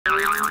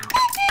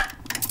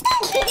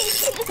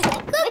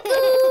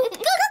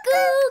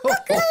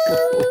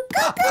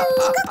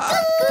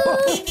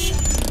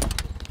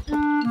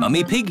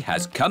Mummy Pig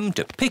has come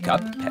to pick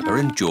up Peppa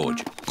and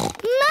George.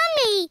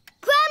 Mummy,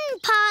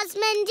 Grandpa's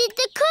mended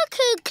the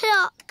cuckoo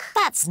clock.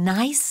 That's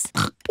nice.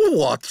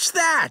 What's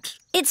that?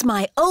 It's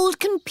my old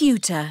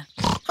computer.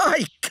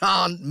 I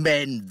can't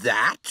mend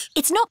that.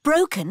 It's not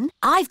broken.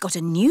 I've got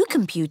a new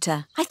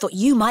computer. I thought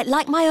you might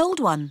like my old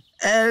one.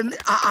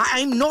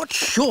 I'm not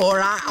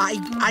sure.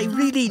 I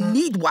really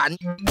need one.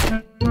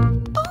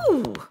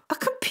 Oh, a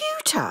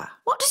computer.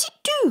 What does it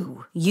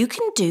do? You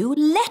can do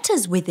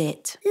letters with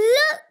it.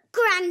 Look,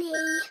 Granny.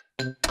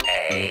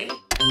 A,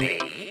 B,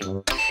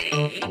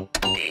 C,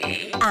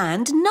 D.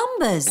 And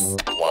numbers.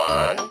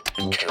 1,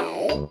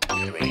 2,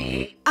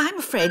 3. I'm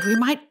afraid we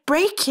might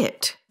break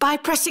it by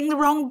pressing the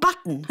wrong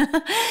button.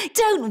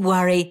 Don't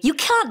worry, you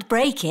can't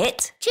break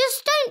it.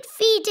 Just don't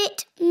feed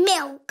it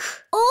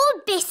milk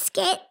or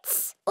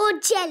biscuits or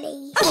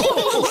jelly.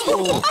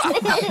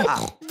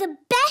 The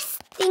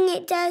best thing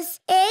it does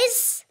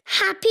is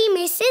Happy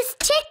Mrs.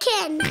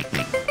 Chicken.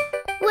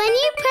 When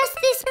you press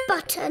this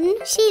button,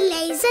 she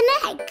lays an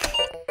egg.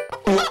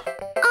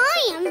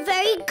 I am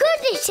very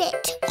good at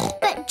it,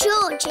 but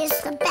George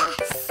is the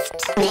best.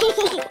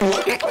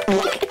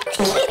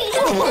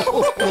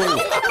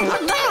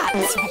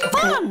 That's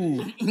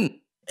fun!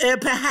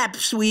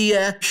 Perhaps we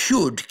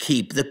should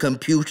keep the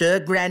computer,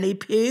 Granny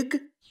Pig.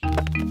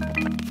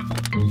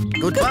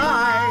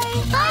 Goodbye.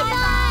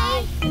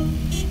 Bye-bye.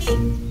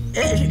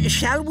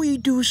 Shall we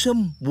do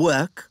some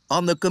work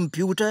on the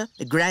computer,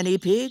 Granny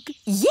Pig?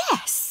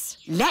 Yes!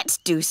 Let's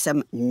do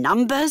some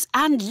numbers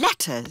and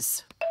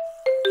letters.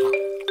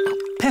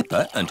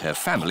 Peppa and her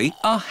family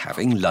are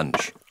having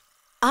lunch.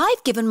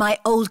 I've given my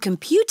old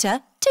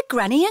computer to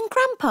Granny and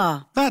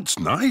Grandpa. That's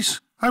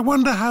nice. I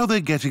wonder how they're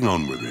getting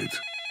on with it.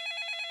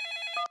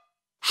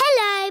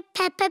 Hello,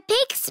 Peppa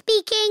Pig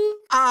speaking.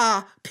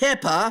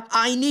 Peppa,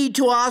 I need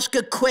to ask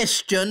a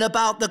question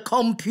about the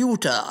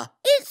computer.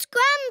 It's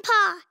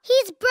Grandpa.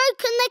 He's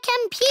broken the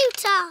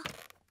computer.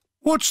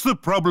 What's the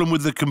problem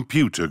with the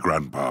computer,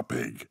 Grandpa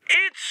Pig?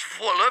 It's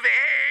full of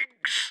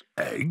eggs.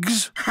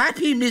 Eggs?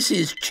 Happy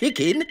Mrs.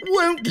 Chicken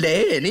won't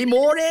lay any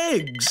more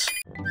eggs.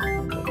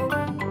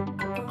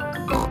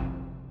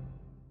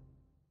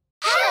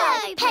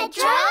 Hello,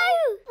 Pedro.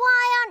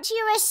 Why aren't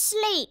you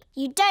asleep?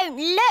 You don't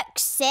look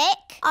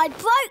sick. I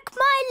broke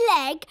my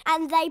leg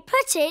and they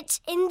put it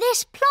in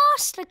this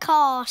plaster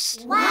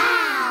cast.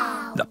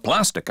 Wow! The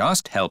plaster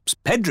cast helps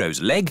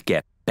Pedro's leg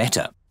get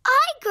better.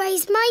 I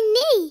grazed my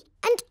knee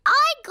and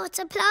I got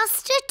a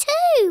plaster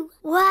too.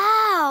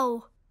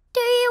 Wow! Do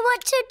you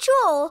want to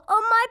draw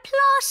on my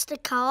plaster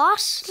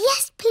cast?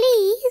 Yes,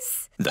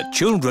 please. The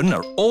children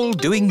are all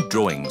doing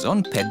drawings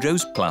on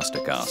Pedro's plaster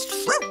cast.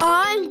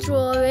 I'm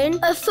drawing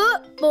a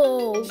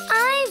football.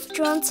 I've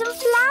drawn some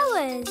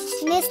flowers.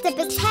 Mr.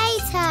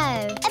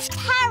 Potato. A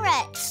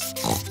parrot.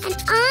 And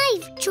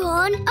I've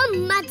drawn a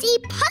muddy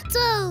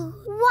puddle.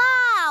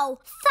 Wow!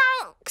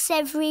 Thanks,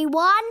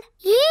 everyone.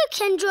 You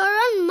can draw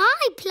on my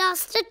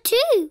plaster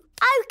too.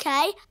 OK,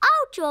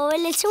 I'll draw a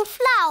little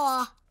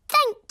flower.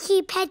 Thank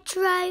you,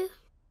 Pedro.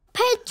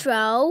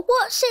 Pedro,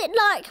 what's it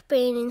like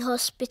being in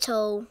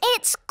hospital?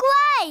 It's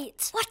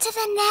great. What are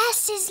the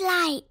nurses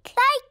like?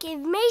 They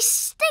give me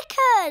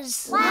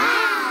stickers.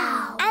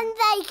 Wow! And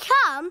they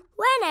come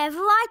whenever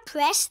I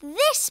press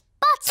this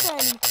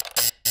button.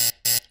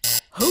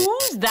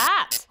 Who's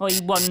that, I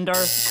wonder?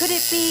 Could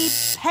it be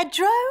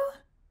Pedro?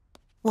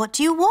 What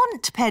do you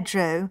want,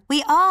 Pedro?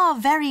 We are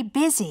very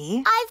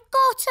busy. I've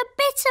got a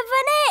bit of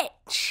an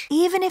itch.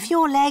 Even if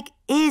your leg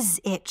is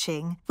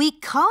itching, we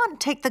can't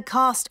take the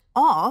cast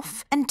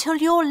off until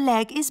your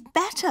leg is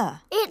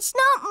better. It's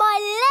not my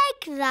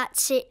leg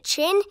that's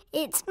itching,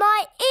 it's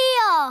my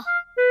ear.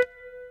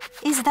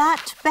 Is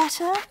that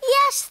better?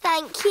 Yes,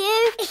 thank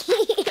you.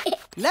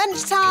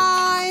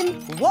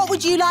 Lunchtime! What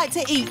would you like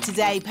to eat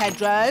today,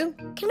 Pedro?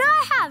 Can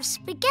I have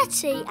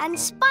spaghetti and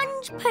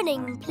sponge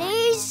pudding,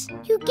 please?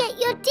 You get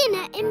your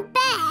dinner in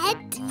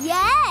bed?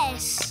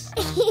 Yes.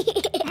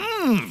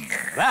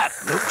 That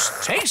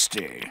looks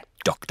tasty.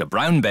 Dr.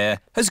 Brown Bear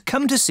has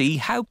come to see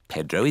how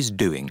Pedro is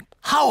doing.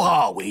 How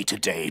are we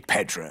today,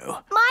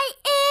 Pedro? My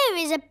ear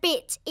is a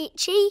bit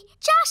itchy,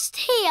 just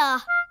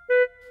here.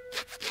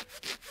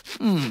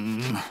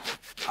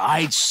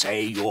 I'd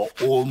say you're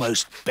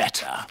almost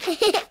better.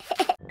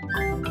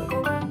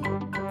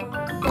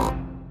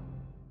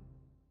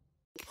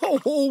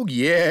 Oh,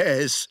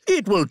 yes.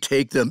 It will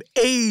take them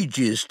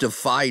ages to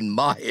find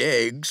my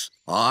eggs.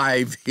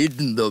 I've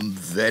hidden them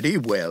very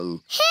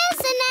well. Here's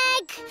an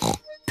egg.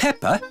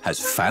 Peppa has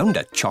found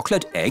a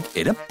chocolate egg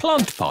in a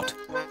plant pot.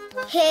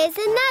 Here's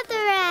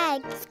another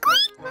egg.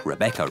 Squeak!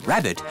 Rebecca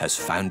Rabbit has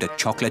found a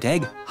chocolate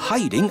egg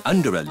hiding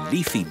under a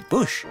leafy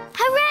bush.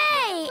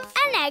 Hooray!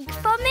 An egg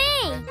for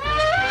me.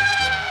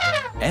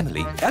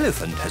 Emily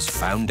Elephant has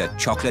found a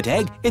chocolate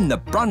egg in the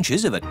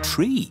branches of a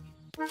tree.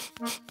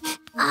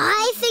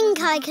 I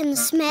think I can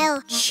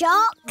smell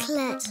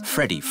chocolate.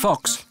 Freddie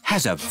Fox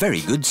has a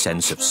very good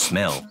sense of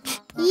smell.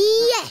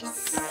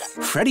 Yes!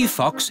 Freddy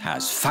Fox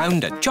has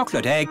found a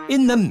chocolate egg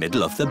in the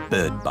middle of the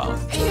bird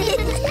bath.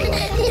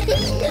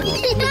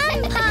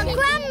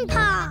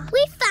 Grandpa!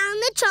 We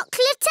found the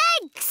chocolate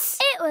eggs!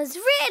 It was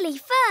really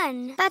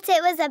fun. But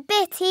it was a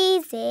bit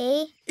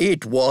easy.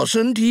 It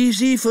wasn't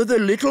easy for the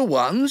little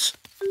ones.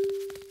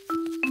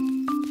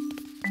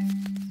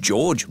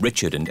 George,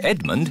 Richard and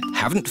Edmund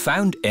haven't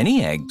found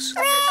any eggs.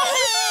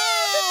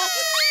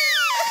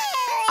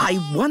 I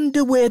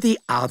wonder where the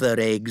other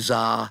eggs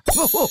are.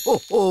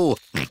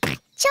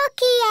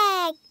 Chocky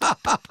egg!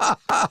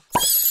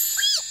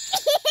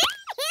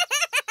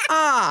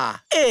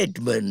 Ah,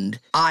 Edmund,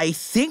 I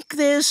think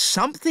there's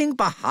something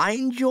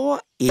behind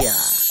your ear.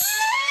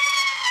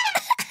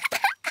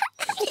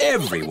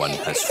 Everyone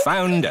has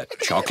found a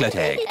chocolate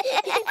egg.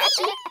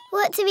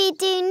 What do we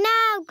do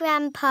now,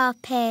 Grandpa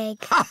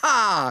Pig? Ha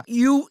ha!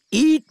 You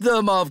eat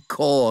them, of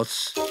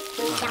course.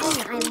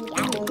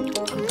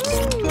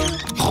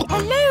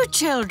 Hello,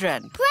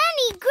 children.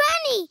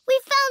 Granny, we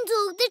found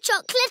all the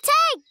chocolate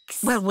eggs.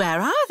 Well,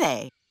 where are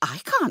they? I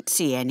can't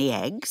see any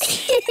eggs.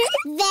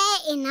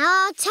 They're in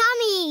our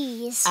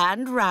tummies.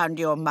 And round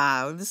your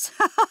mouths.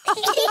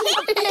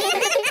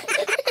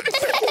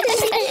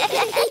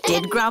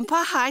 Did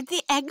Grandpa hide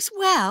the eggs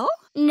well?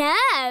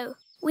 No,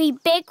 we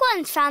big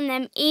ones found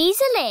them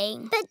easily.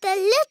 But the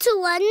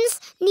little ones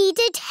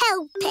needed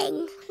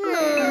helping.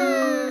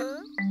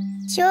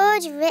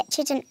 George,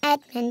 Richard and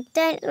Edmund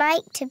don't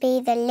like to be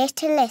the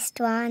littlest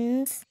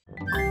ones.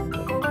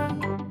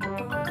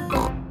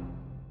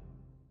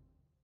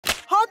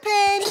 Hop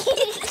in!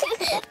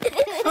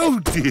 Oh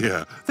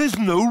dear, there's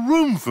no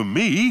room for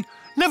me.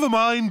 Never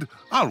mind,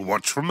 I'll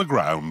watch from the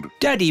ground.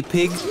 Daddy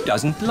Pig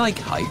doesn't like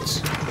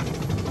heights.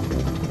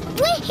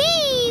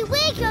 Whee!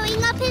 We're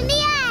going up in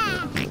the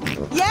air!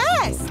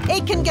 Yes,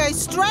 it can go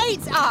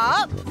straight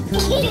up.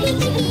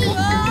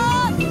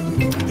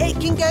 It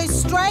can go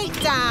straight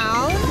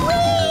down.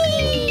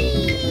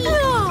 Whee!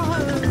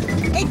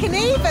 It can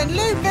even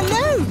loop the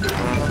loop.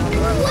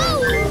 Whoa!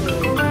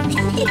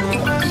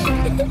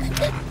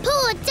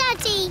 Poor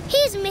Daddy,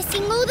 he's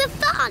missing all the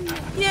fun.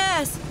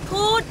 Yes,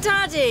 poor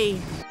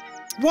Daddy.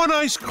 One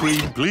ice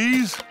cream,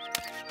 please.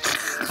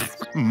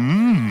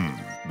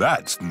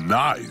 That's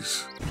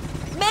nice.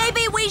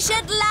 Maybe we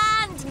should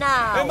land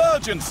now.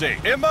 Emergency!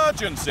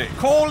 Emergency!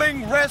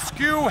 Calling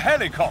rescue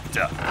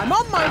helicopter. I'm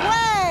on my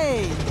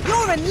way.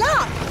 You're in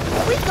luck.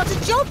 We've got a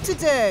job to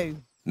do.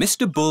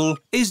 Mr. Bull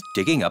is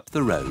digging up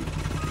the road.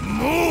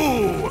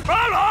 Moo!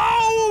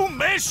 Hello,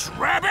 Miss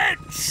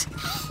Rabbit!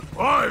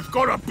 I've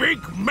got a big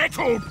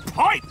metal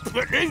pipe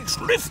that needs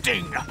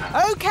lifting.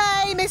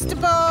 OK, Mr.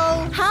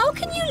 Bull. How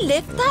can you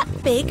lift that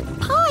big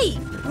pipe?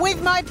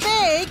 With my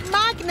big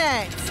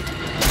magnet.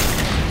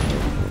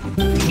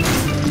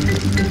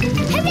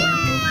 Hooray!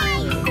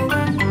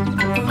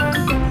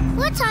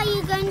 What are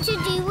you going to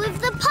do with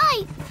the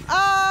pipe?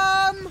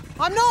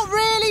 I'm not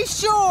really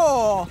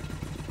sure.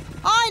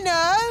 I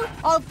know.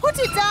 I'll put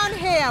it down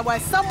here where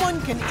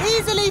someone can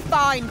easily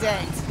find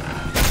it.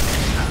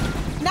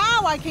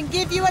 Now I can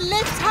give you a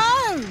lift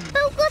home.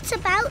 But what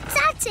about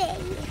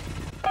Daddy?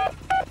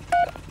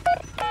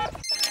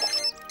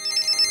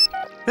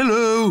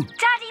 Hello.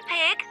 Daddy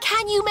Pig,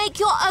 can you make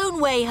your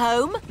own way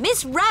home?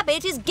 Miss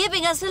Rabbit is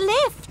giving us a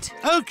lift.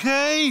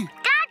 OK.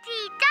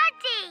 Daddy!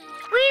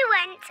 We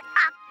went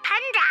up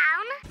and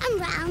down and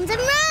round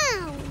and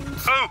round.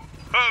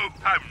 Oh,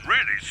 I'm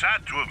really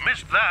sad to have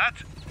missed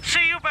that.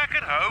 See you back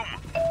at home.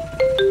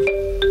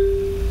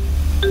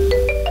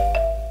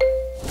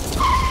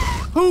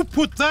 Who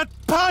put that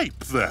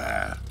pipe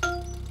there?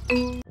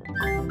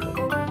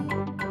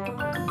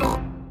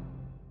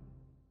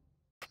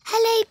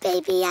 Hello,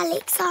 baby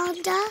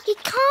Alexander. He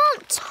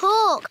can't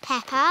talk,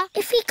 Peppa.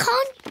 If he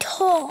can't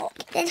talk,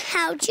 then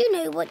how do you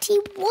know what he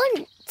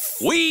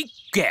wants? We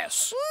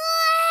guess.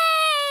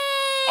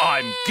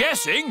 I'm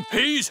guessing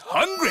he's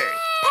hungry.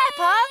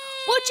 Peppa,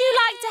 would you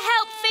like to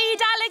help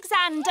feed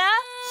Alexander?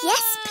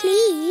 Yes,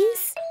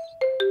 please.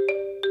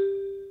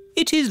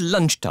 It is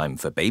lunchtime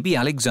for baby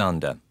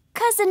Alexander.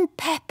 Cousin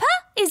Peppa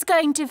is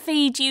going to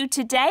feed you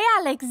today,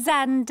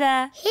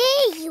 Alexander.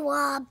 Here you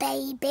are,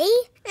 baby.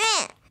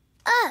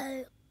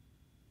 Oh,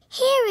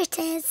 here it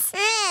is.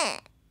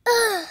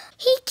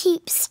 He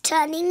keeps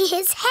turning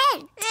his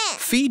head.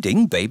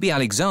 Feeding baby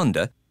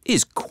Alexander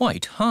is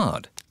quite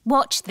hard.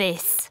 Watch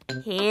this.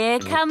 Here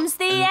comes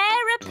the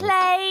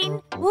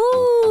aeroplane.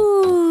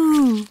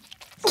 Woo!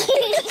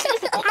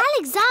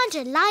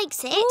 Alexander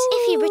likes it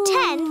if you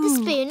pretend the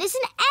spoon is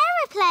an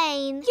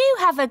aeroplane. You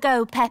have a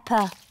go,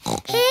 Peppa.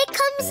 Here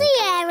comes the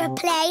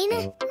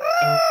aeroplane.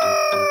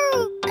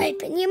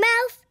 Open your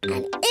mouth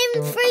and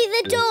in through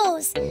the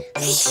doors.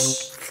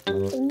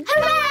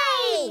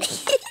 Hooray!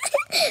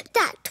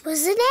 That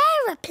was an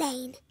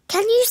aeroplane.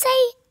 Can you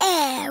say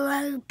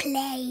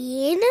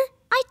aeroplane?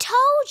 I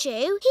told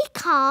you he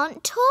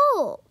can't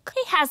talk.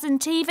 He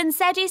hasn't even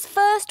said his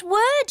first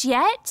word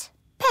yet.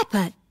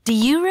 Peppa, do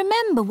you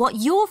remember what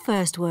your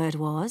first word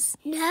was?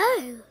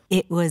 No.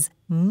 It was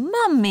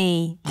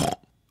mummy.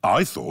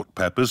 I thought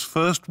Peppa's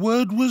first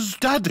word was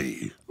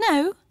Daddy.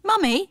 No,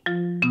 Mummy.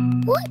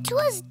 What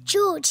was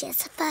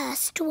George's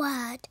first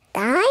word?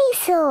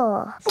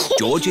 Dinosaur.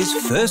 George's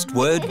first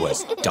word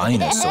was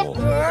dinosaur.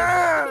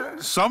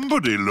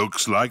 Somebody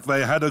looks like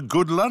they had a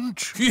good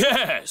lunch.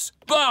 Yes,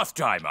 bath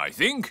time, I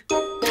think.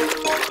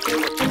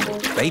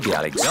 Baby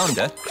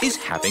Alexander is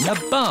having a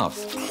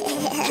bath.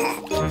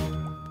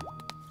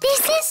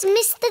 This is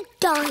Mr.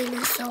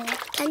 Dinosaur.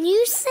 Can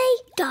you say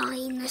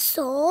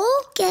dinosaur?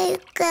 Go,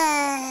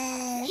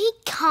 go. He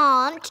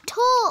can't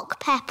talk,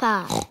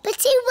 Peppa.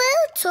 But he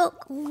will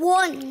talk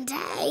one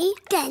day.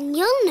 Then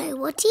you'll know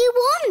what he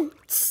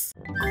wants.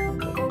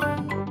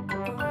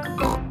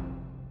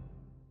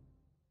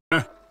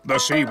 The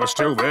sea was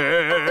still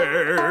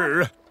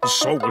there.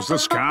 So was the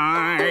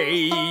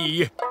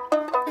sky.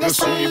 The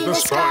sea, the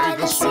sky,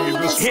 the sea,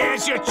 the sky.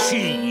 Here's your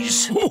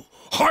cheese. Oh,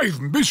 I've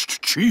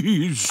missed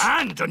cheese.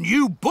 And a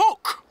new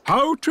book.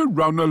 How to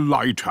run a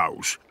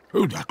lighthouse.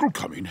 Oh, that'll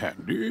come in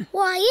handy.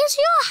 Why is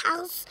your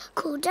house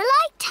called a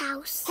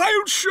lighthouse?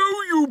 I'll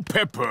show you,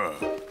 Peppa.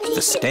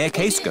 The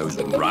staircase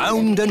goes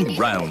round and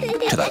round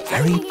to the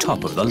very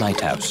top of the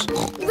lighthouse.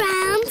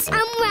 Round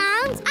and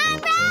round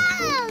and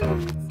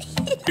round.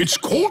 It's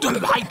called a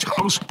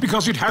lighthouse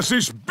because it has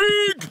this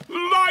big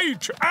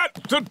light at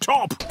the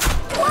top.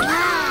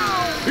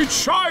 Wow! It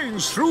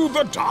shines through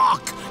the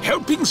dark,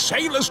 helping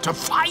sailors to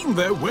find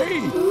their way.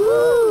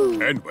 Ooh.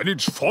 And when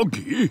it's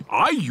foggy,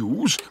 I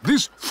use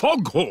this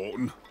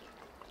foghorn.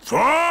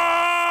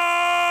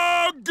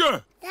 Fog!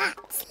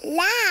 That's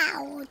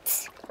loud.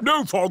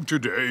 No fog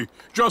today,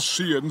 just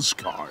sea and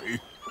sky.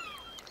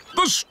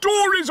 The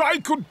stories I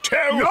could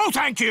tell... No,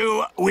 thank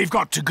you. We've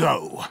got to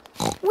go.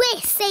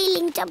 We're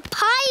sailing to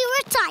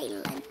Pirate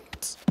Island.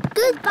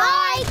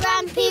 Goodbye,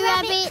 Grampy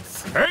Rabbit.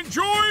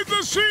 Enjoy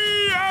the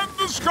sea and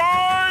the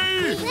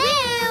sky.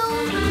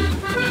 Hello.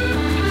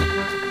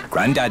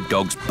 Grandad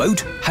Dog's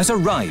boat has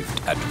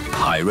arrived at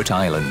Pirate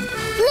Island.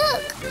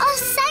 Look, our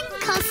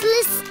sandcastle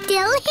is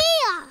still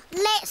here.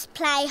 Let's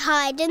play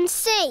hide and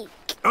seek.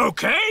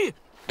 OK.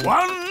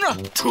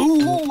 1,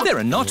 2... There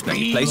are not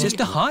many places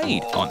to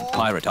hide on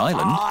Pirate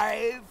Island.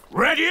 5.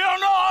 Ready or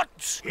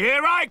not,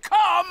 here I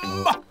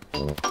come.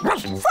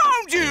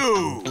 Found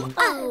you.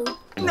 Oh.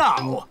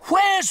 Now,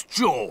 where's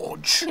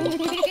George?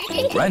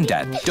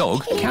 Grandad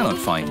Dog cannot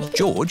find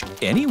George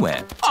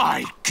anywhere.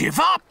 I give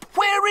up.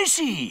 Where is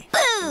he?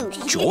 Boo!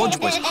 George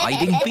was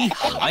hiding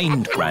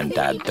behind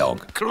Grandad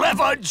Dog.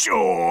 Clever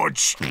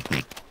George.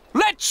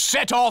 Let's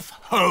set off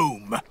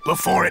home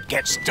before it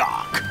gets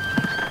dark.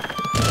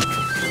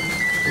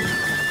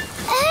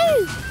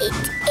 Oh,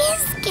 it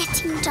is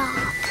getting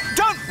dark.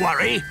 Don't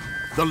worry.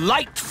 The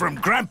light from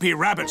Grampy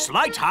Rabbit's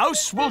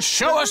lighthouse will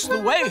show us the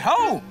way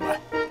home.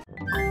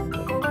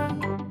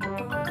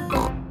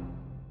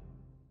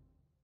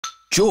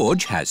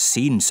 George has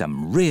seen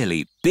some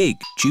really big,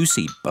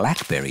 juicy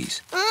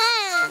blackberries.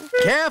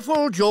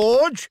 Careful,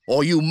 George,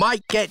 or you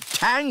might get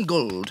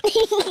tangled.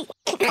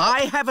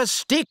 I have a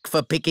stick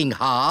for picking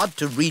hard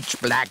to reach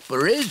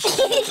blackberries.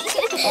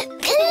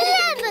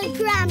 Clever,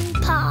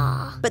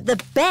 Grandpa. But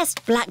the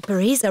best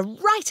blackberries are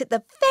right at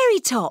the very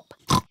top.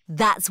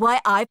 That's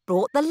why I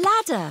brought the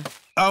ladder.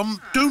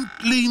 Don't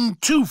lean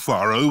too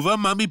far over,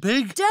 Mummy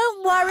Pig.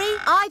 Don't worry,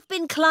 I've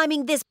been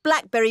climbing this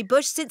blackberry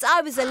bush since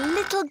I was a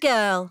little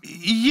girl.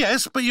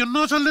 Yes, but you're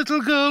not a little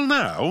girl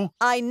now.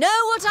 I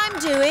know what I'm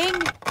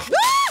doing.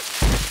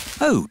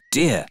 Oh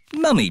dear,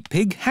 Mummy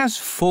Pig has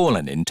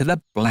fallen into the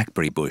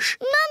blackberry bush.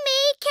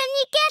 Mummy, can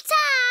you get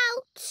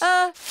out?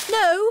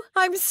 No,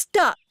 I'm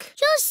stuck.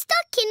 You're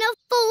stuck in a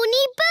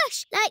thorny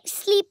bush like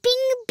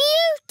Sleeping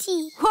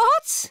Beauty.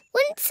 What?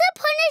 Once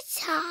upon a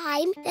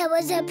time, there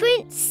was a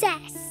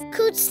princess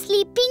called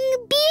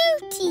Sleeping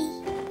Beauty.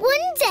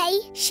 One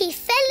day, she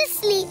fell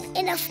asleep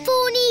in a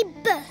thorny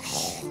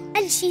bush,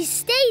 and she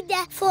stayed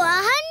there for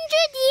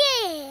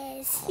 100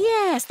 years.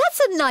 Yes, that's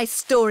a nice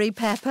story,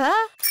 Peppa.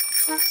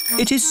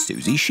 It is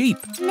Susie Sheep.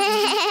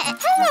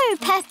 Hello,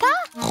 Peppa.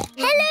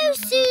 Hello,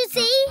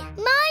 Susie.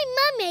 My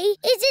mummy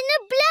is in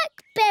a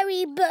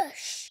blackberry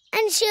bush,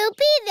 and she'll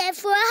be there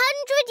for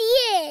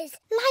 100 years.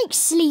 Like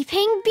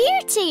Sleeping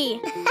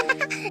Beauty.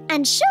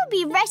 And she'll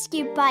be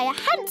rescued by a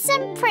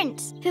handsome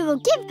prince who will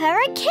give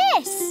her a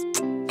kiss.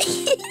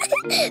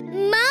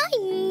 My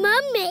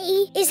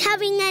mummy is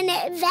having an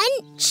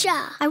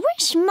adventure. I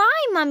wish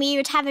my mummy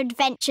would have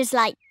adventures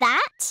like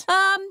that.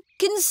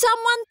 Can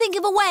someone think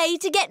of a way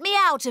to get me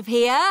out of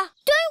here?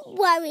 Don't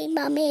worry,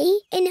 Mummy.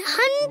 In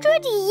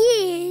 100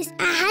 years,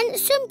 a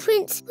handsome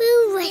prince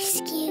will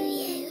rescue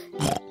you.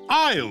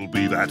 I'll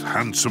be that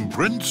handsome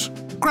prince.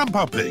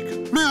 Grandpa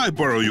Pig, may I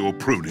borrow your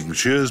pruning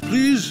shears,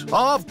 please?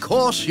 Of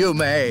course you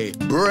may,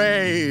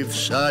 brave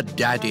Sir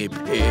Daddy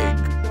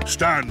Pig.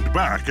 Stand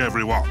back,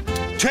 everyone.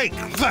 Take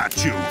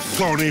that, you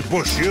thorny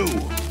bush, you!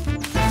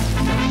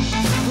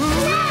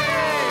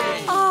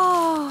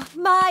 Oh,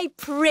 my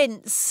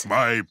prince.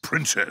 My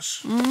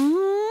princess. You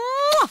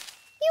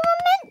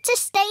were meant to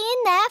stay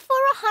in there for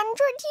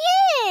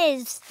 100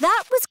 years.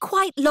 That was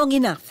quite long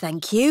enough,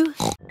 thank you.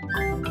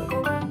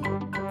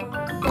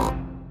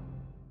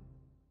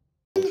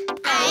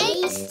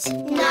 8,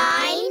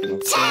 9,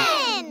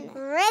 10.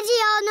 Ready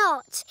or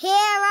not, here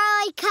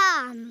I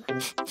come.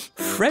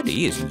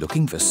 Freddy is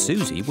looking for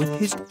Susie with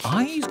his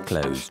eyes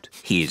closed.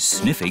 He is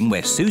sniffing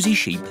where Susie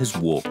Sheep has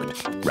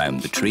walked.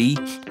 Round the tree,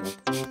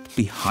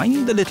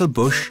 behind the little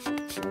bush,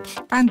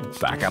 and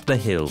back up the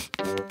hill.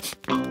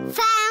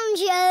 Found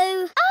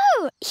you.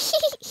 Oh!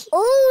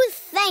 All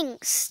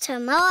thanks to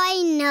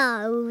my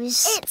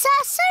nose. It's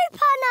a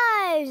super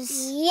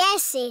nose.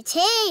 Yes, it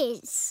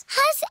is.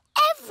 Has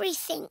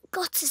everything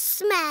got a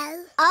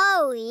smell?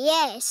 Oh,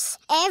 yes.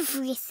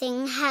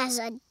 Everything has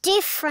a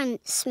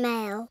different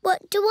smell.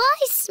 What do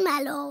I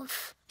smell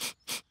of?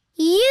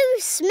 You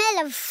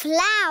smell of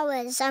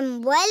flowers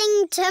and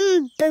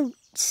Wellington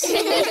boots.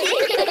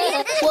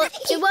 What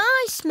do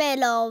I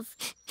smell of?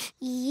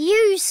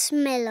 You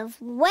smell of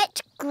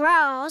wet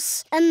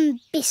grass and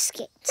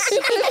biscuits.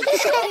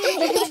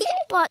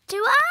 What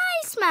do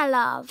I smell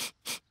of?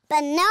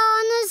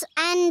 Bananas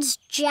and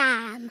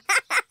jam.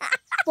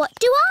 What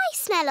do I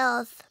smell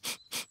of?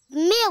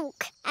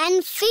 Milk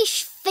and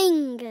fish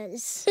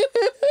fingers.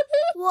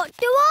 What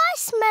do I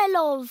smell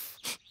of?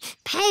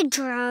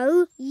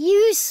 Pedro,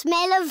 you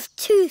smell of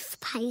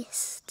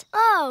toothpaste.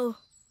 Oh.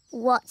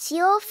 What's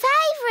your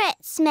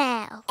favourite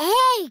smell?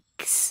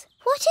 Eggs.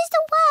 What is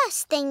the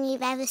worst thing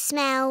you've ever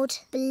smelled?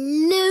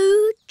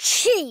 Blue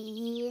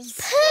cheese.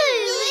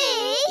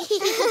 Pooey!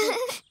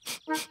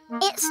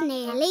 It's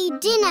nearly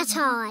dinner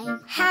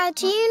time. How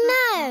do you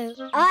know?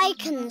 I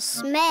can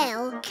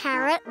smell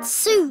carrot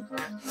soup.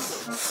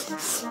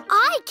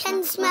 I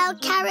can smell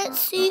carrot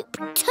soup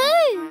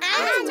too.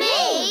 And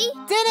me.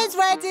 Dinner's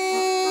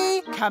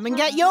ready. Come and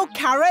get your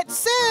carrot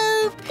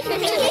soup.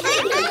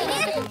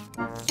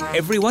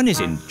 Everyone is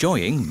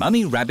enjoying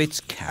Mummy Rabbit's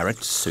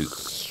carrot soup.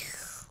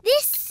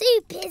 This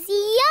soup is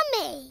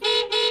yummy.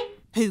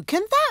 Who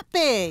can that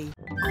be?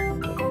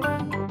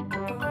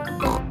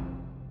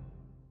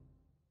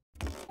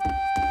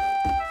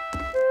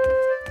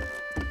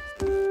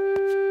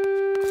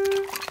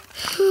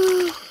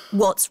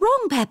 What's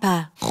wrong,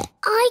 Peppa?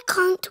 I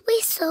can't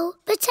whistle,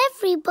 but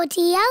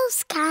everybody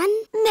else can.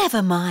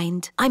 Never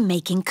mind. I'm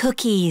making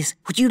cookies.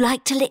 Would you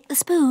like to lick the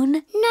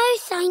spoon? No,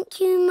 thank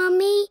you,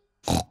 Mummy.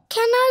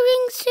 Can I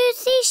ring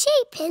Susie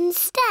Sheep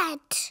instead?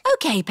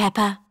 OK,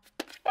 Peppa.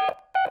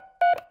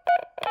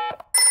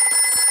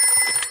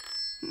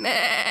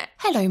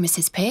 Hello,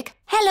 Mrs. Pig.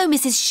 Hello,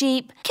 Mrs.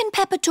 Sheep. Can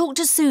Peppa talk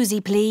to Susie,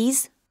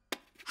 please?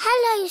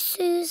 Hello,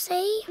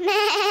 Susie.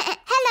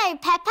 Hello,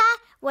 Peppa.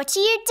 What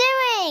are you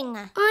doing?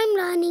 I'm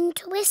learning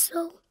to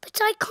whistle, but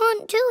I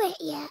can't do it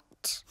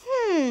yet.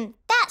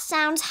 That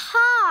sounds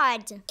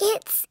hard.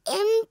 It's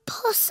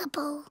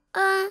impossible.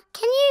 Can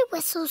you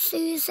whistle,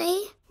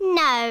 Susie?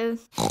 No.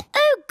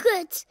 Oh,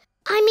 good.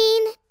 I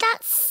mean,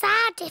 that's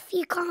sad if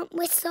you can't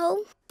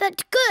whistle,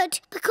 but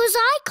good because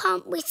I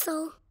can't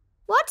whistle.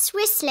 What's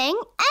whistling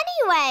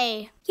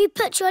anyway? You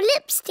put your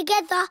lips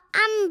together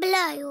and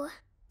blow.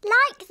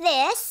 Like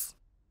this?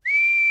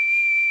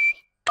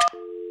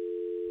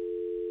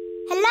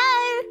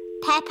 Hello,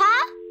 Peppa?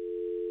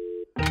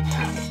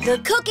 The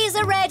cookies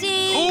are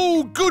ready.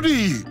 Oh,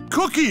 goody!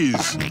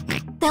 Cookies!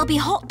 They'll be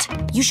hot.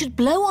 You should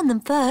blow on them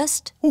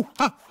first. Oh,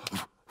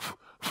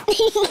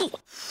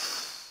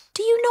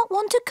 Do you not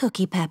want a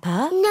cookie,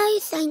 Peppa? No,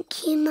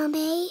 thank you,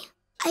 Mummy.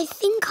 I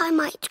think I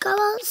might go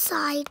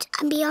outside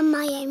and be on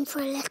my own for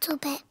a little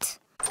bit.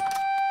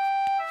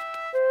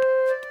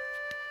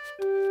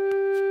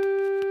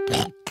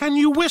 Can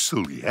you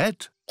whistle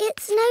yet?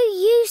 It's no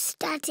use,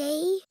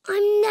 Daddy.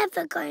 I'm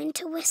never going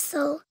to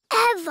whistle,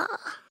 ever.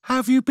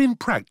 Have you been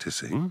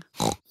practicing?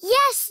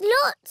 Yes,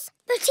 lots,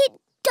 but it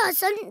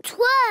doesn't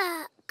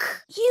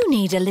work. You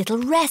need a little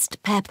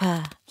rest,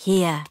 Peppa.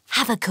 Here,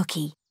 have a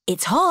cookie.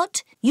 It's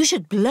hot. You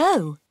should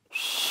blow.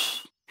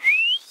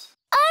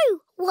 Oh,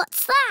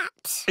 what's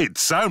that? It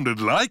sounded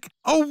like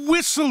a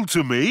whistle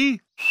to me.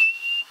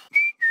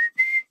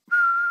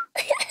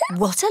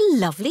 What a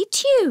lovely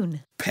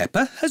tune.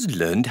 Peppa has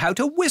learned how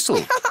to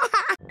whistle.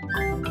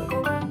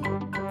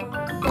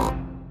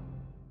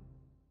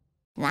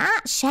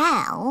 That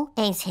shell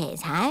is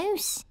his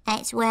house.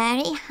 It's where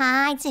he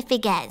hides if he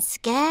gets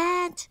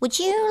scared. Would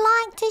you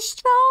like to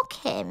stroke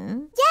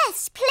him?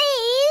 Yes,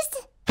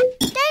 please.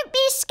 Don't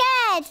be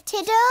scared,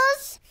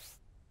 Tiddles.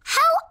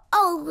 How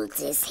old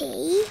is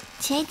he?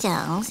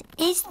 Tiddles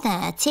is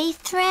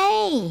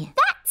 33.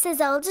 That's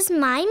as old as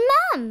my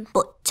mum.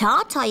 But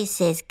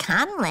tortoises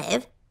can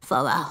live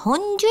for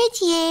 100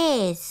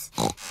 years.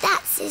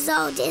 That's as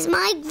old as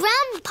my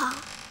grandpa.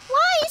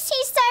 Why is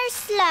he so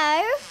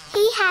slow?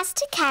 He has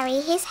to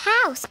carry his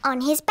house on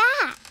his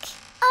back.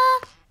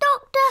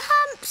 Dr.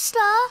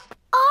 Hamster,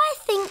 I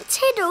think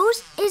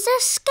Tiddles is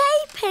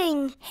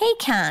escaping. He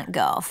can't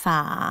go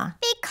far.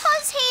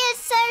 Because he is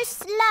so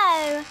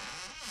slow.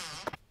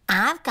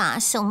 I've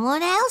got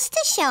someone else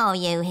to show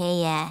you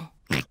here.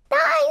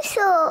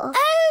 Dinosaur.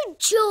 Oh,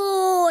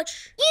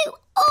 George, you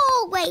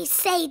always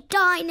say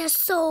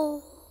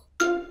dinosaur.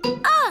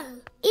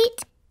 Oh,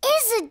 it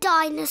is a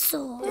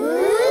dinosaur.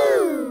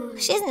 Ooh.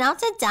 She's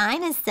not a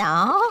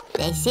dinosaur.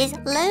 This is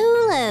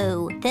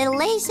Lulu, the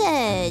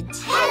lizard.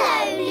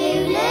 Hello,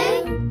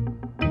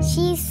 Lulu.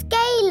 She's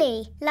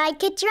scaly,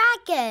 like a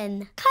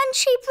dragon. Can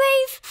she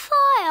breathe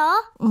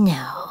fire?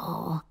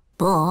 No,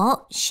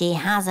 but she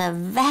has a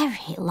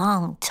very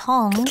long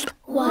tongue.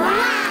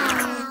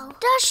 Wow.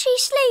 Does she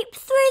sleep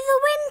through the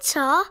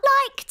winter,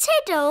 like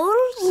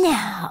Tiddles?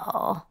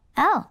 No.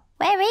 Oh,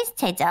 where is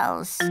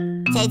Tiddles?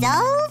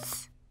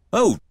 Tiddles?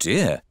 Oh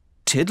dear,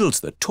 Tiddles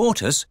the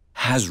tortoise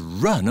has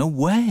run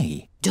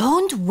away.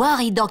 Don't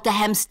worry, Dr.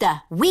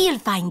 Hamster. We'll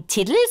find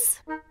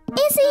Tiddles.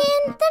 Is he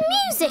in the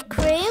music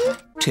room?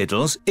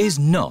 Tiddles is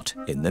not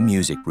in the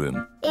music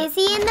room. Is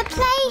he in the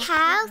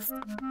playhouse?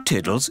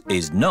 Tiddles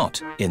is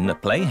not in the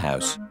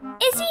playhouse.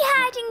 Is he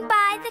hiding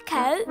by the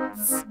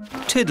coats?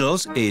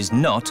 Tiddles is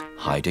not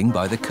hiding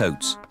by the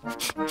coats.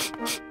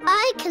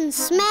 I can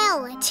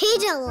smell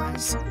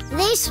Tiddles.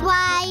 This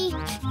way.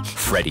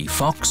 Freddy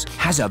Fox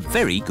has a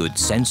very good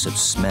sense of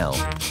smell.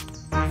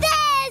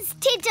 There's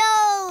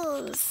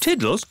Tiddles!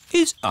 Tiddles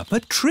is up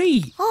a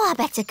tree. Oh, I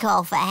better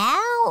call for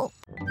help.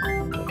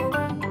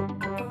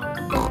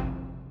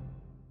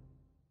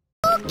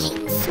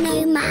 Talking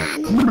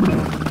snowman.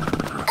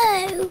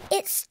 Oh,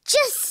 it's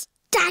just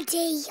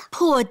Daddy.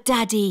 Poor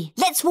Daddy.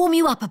 Let's warm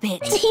you up a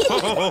bit.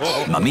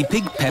 Mummy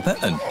Pig, Peppa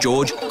and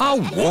George are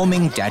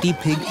warming Daddy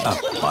Pig up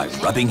by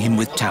rubbing him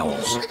with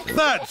towels.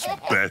 That's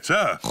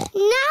better.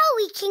 Now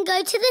we can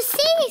go to the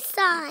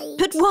seaside.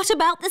 But what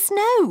about the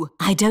snow?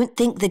 I don't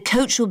think the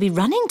coach will be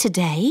running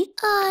today.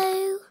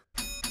 Oh.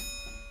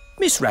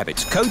 Miss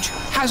Rabbit's coach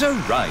has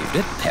arrived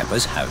at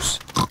Peppa's house.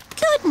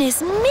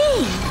 Goodness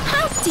me!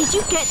 How did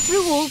you get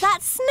through all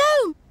that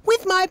snow?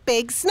 With my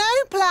big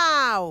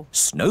snowplow.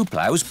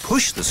 Snowplows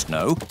push the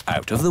snow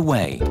out of the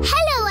way.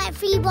 Hello,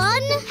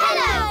 everyone.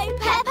 Hello,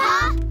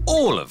 Peppa.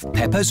 All of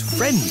Peppa's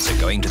friends are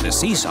going to the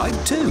seaside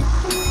too.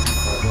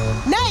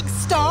 Next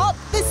stop,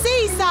 the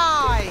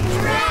seaside.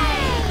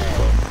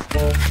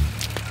 Hooray!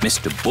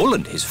 Mr. Bull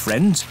and his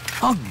friends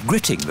are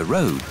gritting the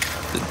road.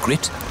 The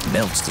grit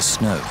melts the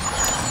snow.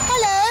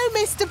 Hello,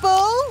 Mr.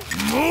 Bull.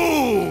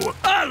 Moo!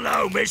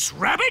 Hello, Miss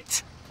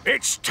Rabbit.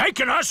 It's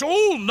taken us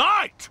all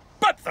night,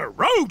 but the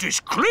road is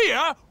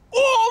clear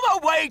all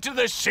the way to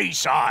the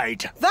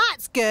seaside.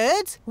 That's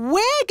good.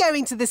 We're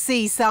going to the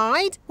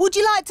seaside. Would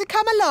you like to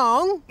come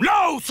along?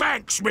 No,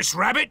 thanks, Miss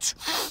Rabbit.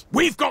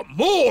 We've got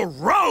more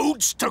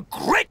roads to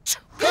grit.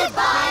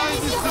 Goodbye,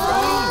 Mr.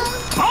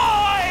 Bull.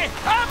 Bye!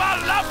 Have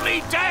a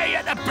lovely day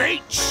at the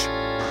beach.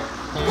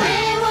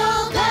 We're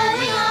all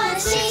going on a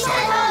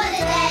seaside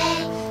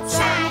holiday.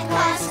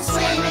 Sandcastles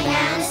swimming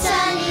and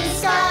sunny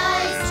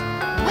skies.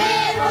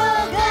 We're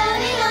all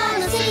going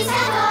on a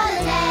seaside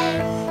holiday.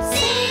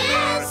 Sea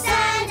and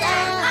sand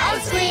and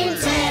ice cream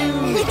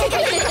too.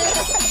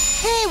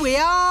 Here we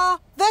are,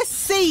 the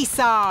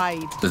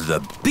seaside.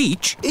 The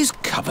beach is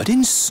covered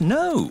in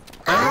snow.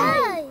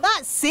 Oh,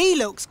 that sea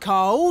looks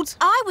cold.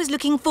 I was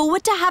looking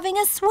forward to having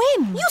a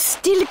swim. You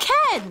still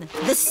can.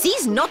 The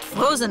sea's not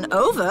frozen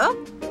over.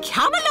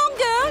 Come along,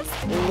 girls.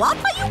 What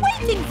are you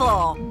waiting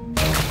for?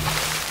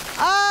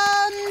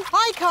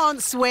 I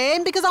can't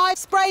swim because I've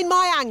sprained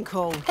my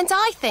ankle. And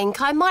I think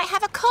I might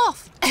have a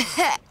cough.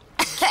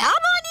 Come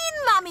on in,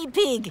 Mummy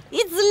Pig.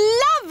 It's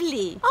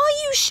lovely. Are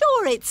you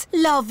sure it's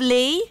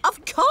lovely?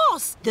 Of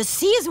course. The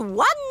sea is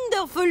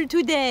wonderful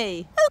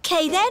today.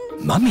 OK, then.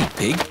 Mummy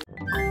Pig.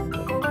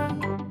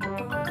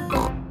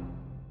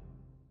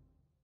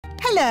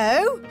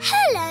 Hello.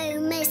 Hello,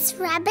 Miss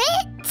Rabbit.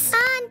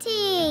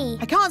 Auntie.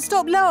 I can't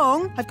stop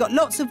long. I've got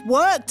lots of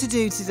work to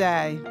do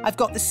today. I've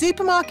got the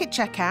supermarket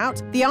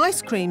checkout, the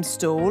ice cream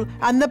stall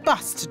and the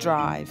bus to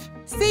drive.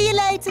 See you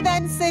later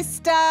then,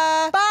 sister.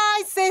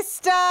 Bye,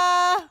 sister.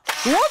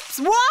 Whoops,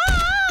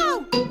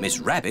 wow! Miss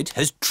Rabbit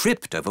has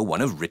tripped over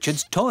one of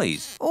Richard's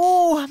toys.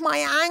 Oh,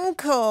 my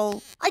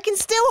ankle. I can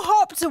still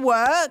hop to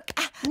work.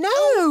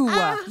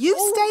 No, you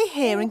stay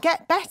here and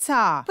get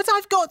better. But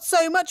I've got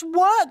so much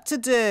work to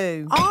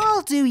do.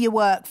 I'll do your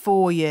work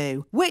for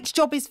you. Which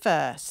job is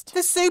first?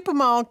 The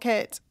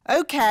supermarket.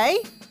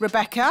 OK,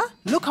 Rebecca,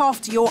 look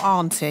after your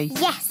auntie.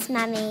 Yes,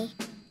 Mummy.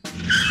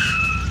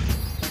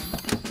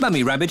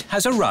 Mummy Rabbit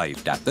has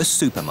arrived at the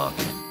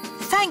supermarket.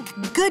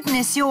 Thank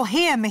goodness you're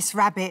here, Miss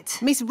Rabbit.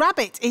 Miss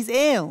Rabbit is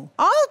ill.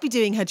 I'll be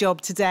doing her job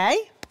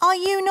today. Are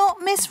you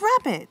not Miss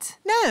Rabbit?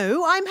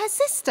 No, I'm her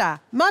sister,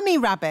 Mummy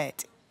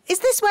Rabbit. Is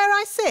this where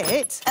I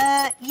sit?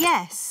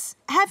 Yes.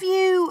 Have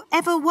you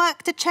ever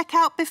worked a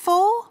checkout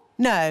before?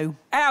 No.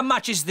 How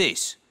much is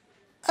this?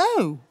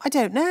 Oh, I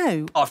don't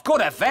know. I've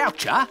got a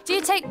voucher. Do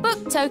you take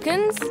book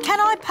tokens? Can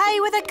I pay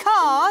with a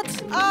card?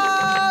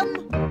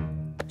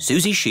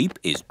 Susie Sheep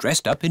is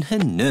dressed up in her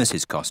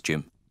nurse's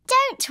costume.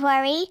 Don't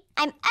worry,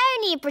 I'm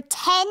only a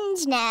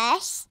pretend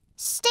nurse.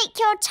 Stick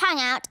your tongue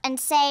out and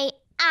say,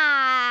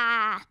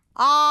 ah.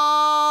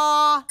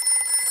 Ah.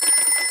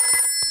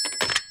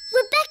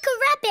 Rebecca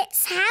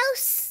Rabbit's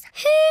house.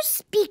 Who's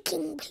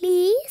speaking,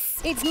 please?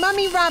 It's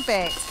Mummy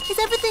Rabbit. Is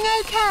everything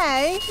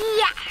OK?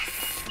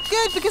 Yes.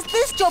 good because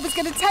this job is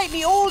going to take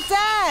me all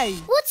day.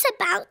 What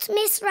about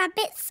Miss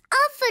Rabbit's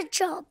other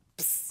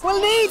jobs?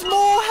 We'll need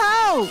more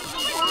help.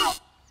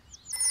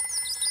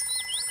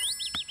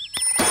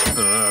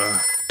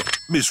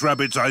 Miss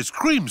Rabbit's ice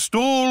cream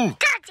stall.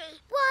 Daddy,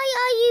 why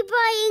are you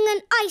buying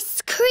an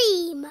ice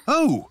cream?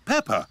 Oh,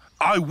 Peppa,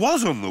 I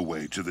was on the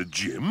way to the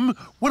gym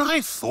when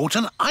I thought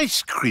an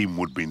ice cream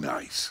would be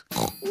nice.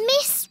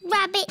 Miss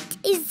Rabbit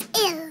is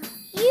ill.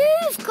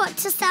 You've got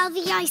to sell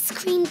the ice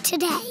cream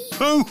today.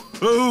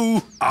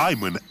 Oh,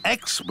 I'm an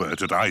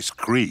expert at ice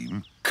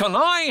cream. Can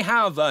I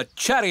have a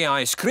cherry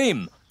ice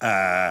cream?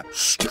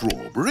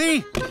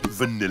 Strawberry,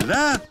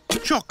 vanilla,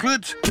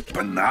 chocolate,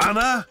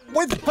 banana.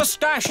 With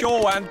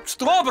pistachio and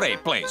strawberry,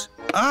 please.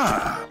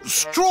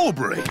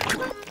 Strawberry.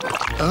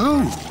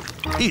 Oh,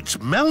 it's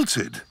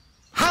melted.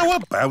 How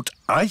about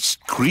ice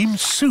cream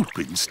soup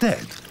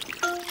instead?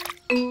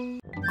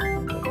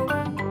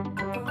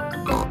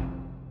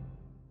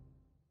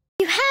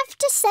 You have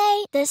to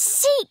say the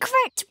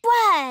secret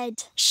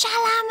word.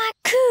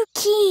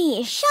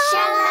 Shalamakuki.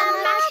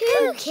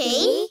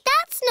 Shalamakuki?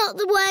 That's not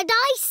the word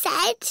I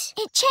said.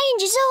 It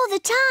changes all the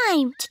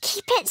time to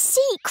keep it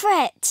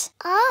secret.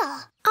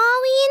 Ah,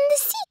 are we in the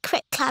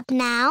secret club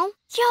now?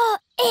 You're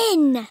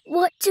in.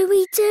 What do?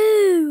 We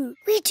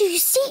do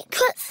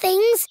secret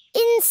things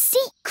in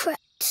secret.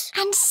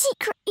 And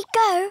secretly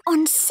go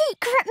on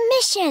secret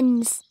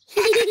missions.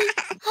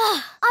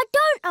 I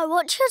don't know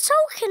what you're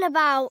talking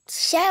about.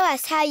 Show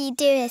us how you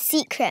do a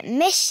secret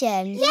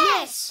mission.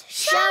 Yes,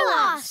 show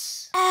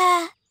us.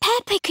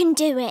 Peppa can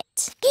do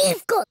it.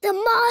 You've got the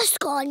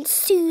mask on,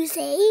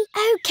 Susie.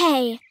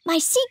 OK, my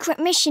secret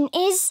mission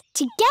is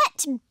to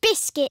get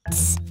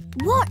biscuits.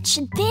 Watch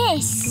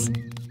this.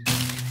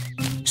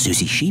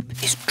 Susie Sheep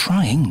is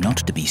trying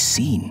not to be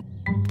seen.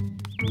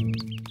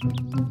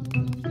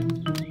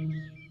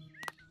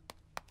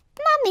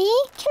 Mummy,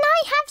 can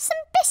I have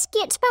some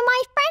biscuits for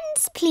my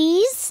friends,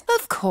 please?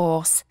 Of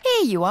course.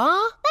 Here you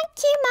are.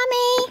 Thank you,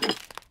 Mummy.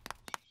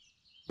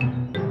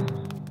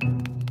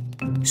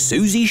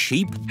 Susie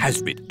Sheep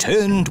has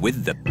returned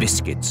with the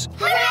biscuits.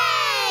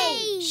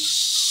 Hooray!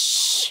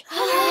 Shh!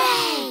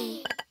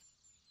 Hooray!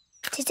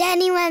 Did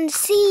anyone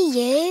see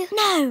you?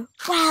 No.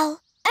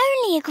 Well,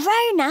 only a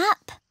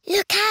grown-up.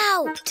 Look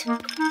out!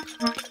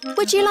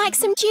 Would you like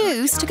some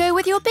juice to go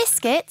with your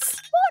biscuits?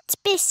 What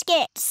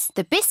biscuits?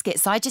 The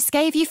biscuits I just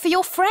gave you for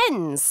your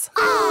friends.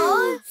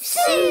 Oh,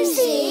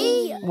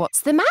 Susie!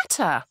 What's the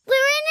matter? We're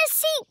in a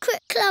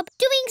secret club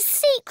doing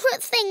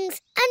secret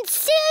things and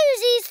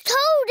Susie's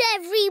told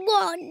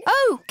everyone.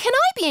 Oh, can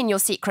I be in your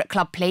secret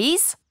club,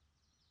 please?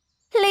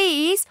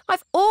 Please,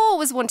 I've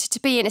always wanted to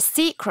be in a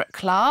secret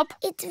club.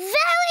 It's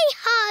very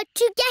hard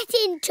to get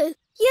into.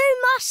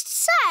 You must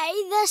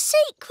say the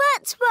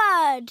secret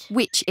word.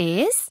 Which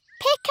is?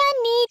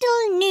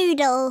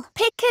 Pick-a-needle-noodle.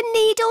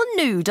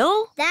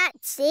 Pick-a-needle-noodle?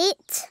 That's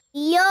it.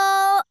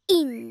 You're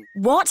in.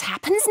 What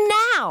happens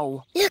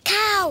now? Look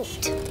out.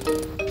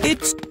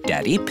 It's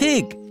Daddy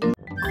Pig.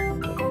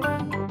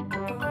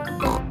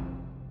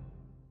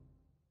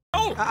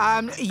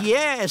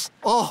 Yes.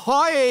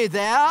 Ahoy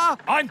there.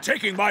 I'm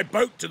taking my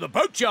boat to the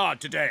boatyard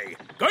today.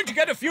 Going to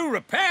get a few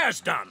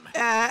repairs done.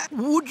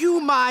 Would you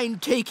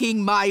mind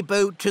taking my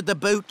boat to the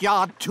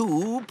boatyard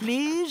too,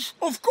 please?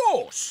 Of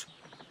course.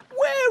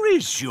 Where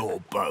is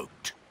your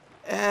boat?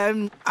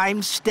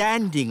 I'm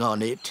standing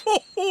on it.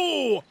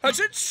 Oh, has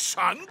it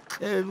sunk?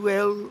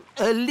 Well,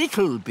 a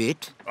little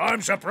bit.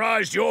 I'm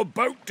surprised your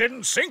boat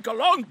didn't sink a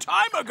long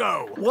time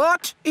ago.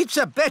 What? It's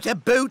a better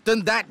boat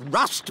than that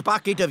rust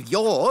bucket of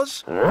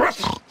yours.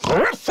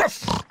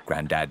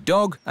 Grandad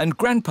Dog and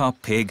Grandpa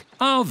Pig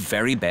are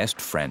very best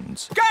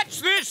friends.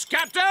 Catch this,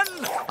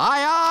 Captain!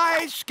 Aye,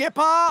 aye,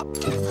 Skipper!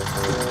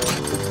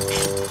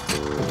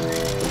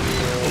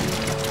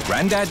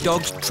 Grandad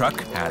Dog's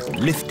truck has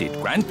lifted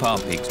Grandpa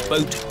Pig's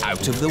boat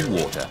out of the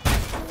water.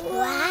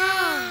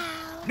 Wow!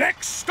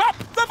 Next stop,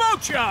 the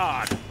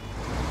boatyard!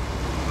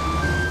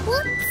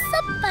 What's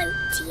a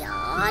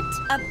boatyard?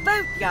 A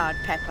boatyard,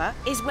 Peppa,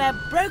 is where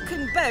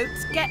broken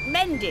boats get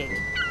mended.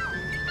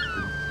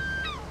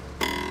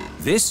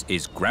 This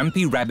is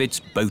Grampy Rabbit's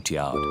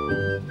boatyard.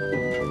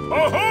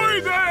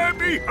 Ahoy there,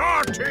 me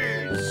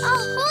hearties!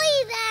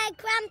 Ahoy there,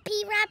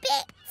 Grampy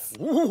Rabbit!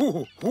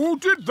 Ooh, who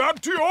did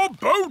that to your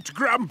boat,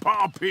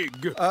 Grandpa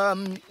Pig?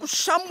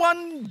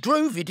 Someone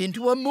drove it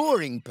into a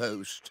mooring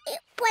post. It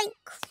went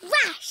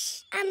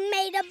crash and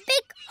made a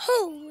big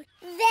hole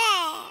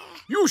there.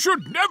 You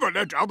should never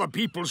let other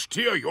people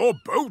steer your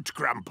boat,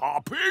 Grandpa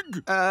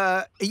Pig.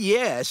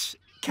 Yes.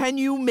 Can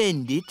you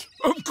mend it?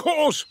 Of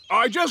course.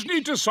 I just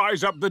need to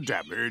size up the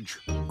damage.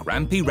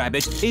 Grampy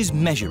Rabbit is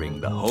measuring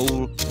the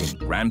hole in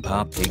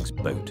Grandpa Pig's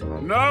boat.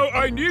 Now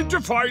I need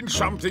to find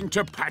something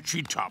to patch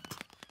it up.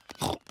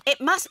 It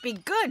must be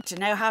good to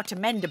know how to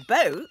mend a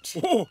boat.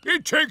 Oh,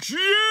 it takes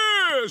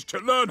years to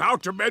learn how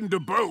to mend a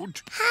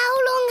boat. How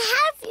long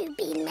have you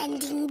been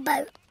mending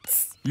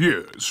boats?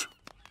 Years.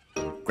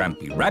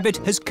 Grampy Rabbit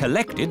has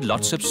collected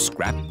lots of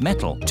scrap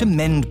metal to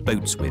mend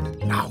boats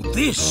with. Now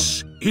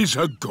this is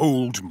a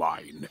gold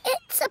mine.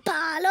 It's a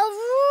pile of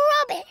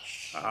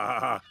rubbish.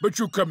 Ah, but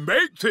you can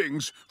make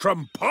things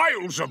from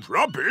piles of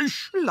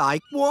rubbish.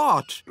 Like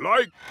what?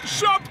 Like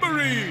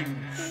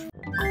submarines.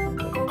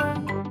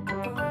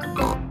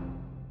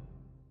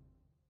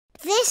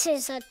 This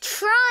is a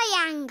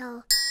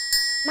triangle.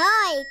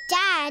 My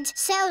dad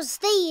sells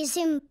these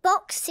in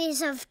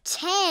boxes of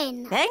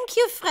 10. Thank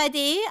you,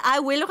 Freddy. I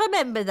will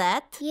remember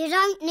that. You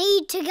don't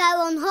need to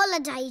go on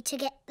holiday to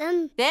get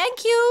them.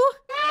 Thank you.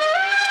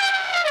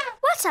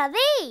 What are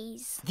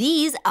these?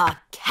 These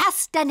are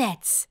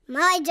castanets.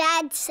 My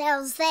dad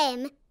sells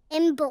them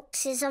in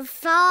boxes of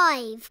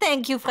 5.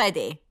 Thank you,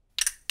 Freddy.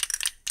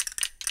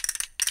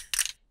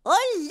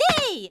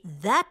 Olé!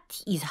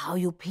 That is how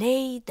you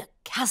play the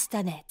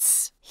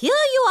castanets. Here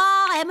you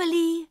are,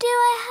 Emily. Do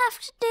I have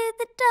to do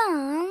the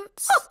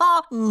dance?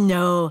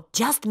 No,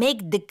 just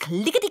make the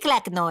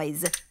clickety-clack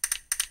noise.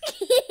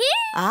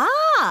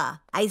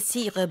 I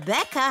see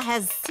Rebecca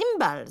has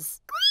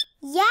cymbals.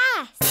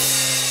 Yes.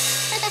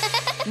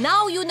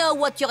 Now you know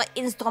what your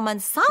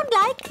instruments sound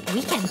like.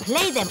 We can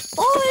play them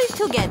all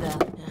together.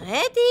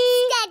 Ready?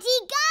 Steady,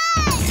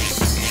 go!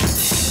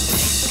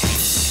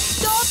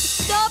 Stop,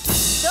 stop,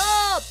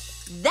 stop!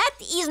 That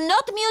is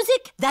not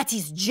music, that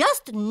is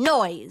just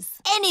noise.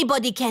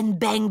 Anybody can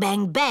bang,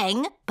 bang,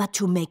 bang, but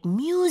to make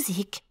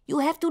music, you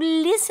have to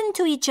listen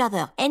to each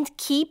other and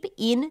keep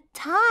in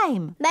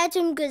time.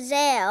 Madam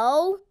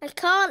Gazelle, I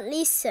can't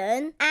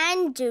listen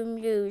and do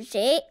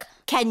music.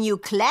 Can you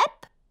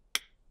clap?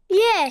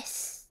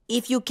 Yes.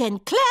 If you can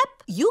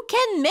clap, you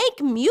can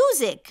make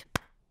music.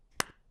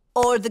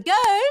 All the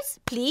girls,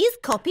 please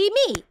copy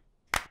me.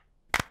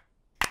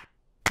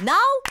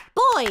 Now,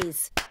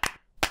 boys.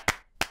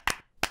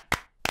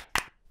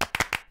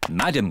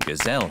 Madam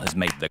Gazelle has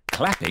made the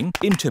clapping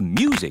into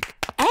music.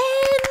 And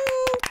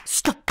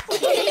stop.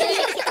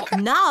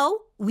 Now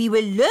we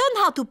will learn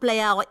how to play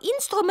our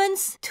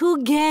instruments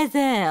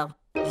together.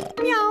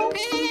 Meow.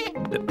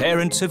 The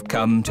parents have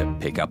come to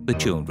pick up the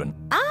children.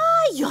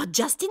 You're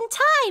just in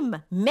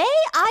time. May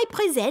I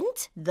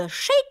present the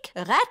Shake,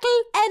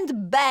 Rattle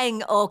and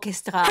Bang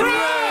Orchestra.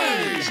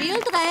 Hooray!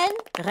 Children,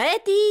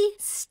 ready,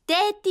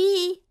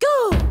 steady,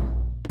 go!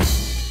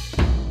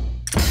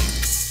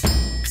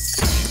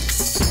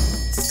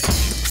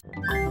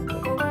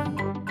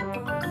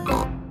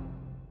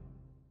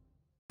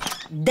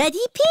 Daddy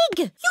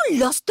Pig, you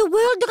lost the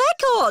world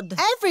record.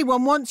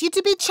 Everyone wants you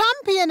to be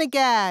champion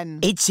again.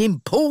 It's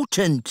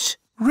important.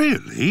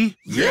 Really?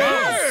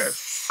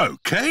 Yes!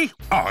 OK,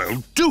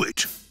 I'll do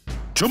it.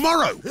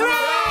 Tomorrow.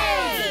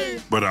 Hooray!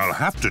 But I'll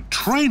have to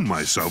train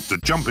myself to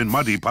jump in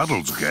muddy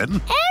puddles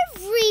again.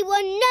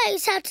 Everyone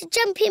knows how to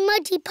jump in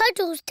muddy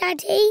puddles,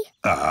 Daddy.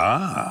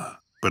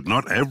 But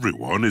not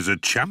everyone is a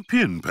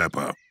champion,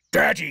 Peppa.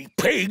 Daddy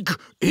Pig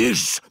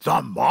is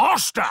the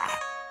master.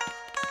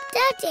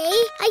 Daddy,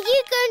 are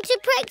you going to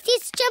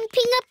practice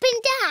jumping up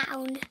and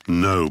down?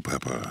 No,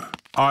 Peppa.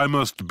 I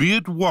must be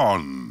at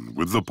one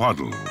with the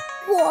puddle.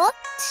 What?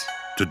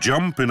 To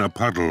jump in a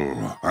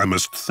puddle, I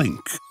must think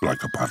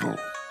like a puddle.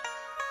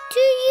 Do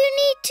you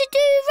need to do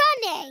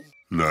running?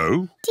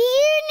 No? Do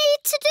you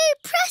need to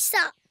do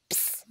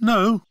press-ups?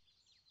 No.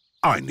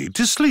 I need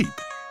to sleep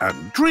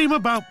and dream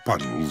about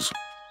puddles.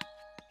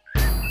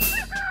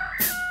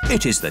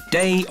 It is the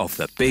day of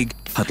the big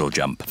puddle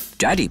jump.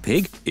 Daddy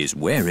Pig is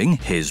wearing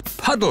his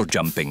puddle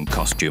jumping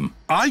costume.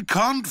 I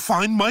can't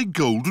find my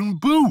golden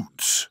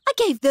boots. I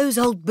gave those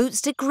old boots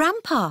to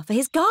Grandpa for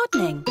his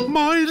gardening.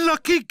 My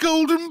lucky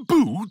golden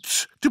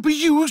boots to be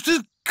used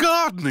as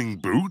gardening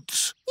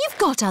boots? You've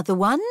got other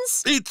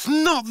ones. It's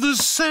not the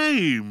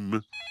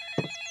same.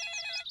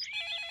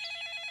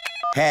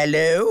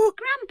 Hello?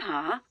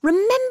 Grandpa?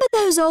 Remember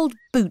those old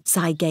boots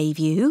I gave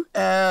you?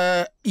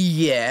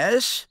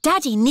 Yes?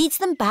 Daddy needs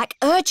them back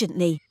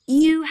urgently.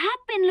 You have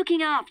been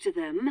looking after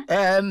them.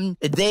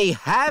 They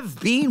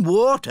have been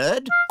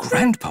watered.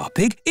 Grandpa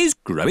Pig is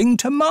growing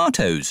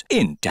tomatoes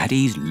in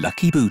Daddy's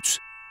lucky boots.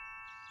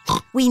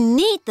 We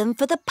need them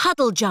for the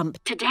puddle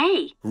jump.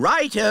 Today.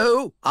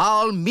 Righto,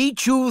 I'll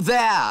meet you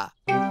there.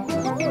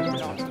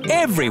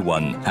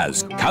 Everyone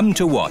has come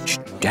to watch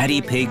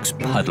Daddy Pig's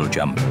puddle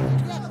jump.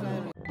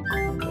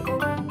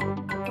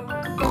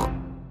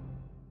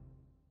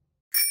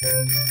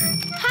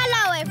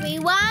 Hello,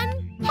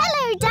 everyone.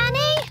 Hello,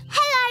 Danny.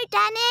 Hello,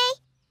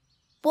 Danny.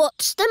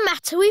 What's the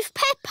matter with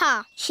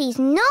Peppa? She's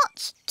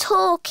not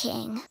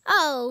talking.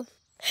 Oh,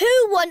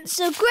 who wants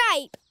a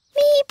grape?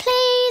 Me,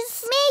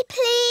 please. Me,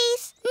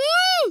 please.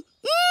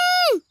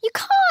 You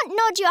can't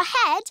nod your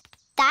head.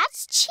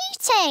 That's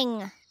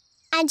cheating.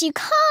 And you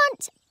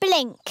can't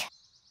blink.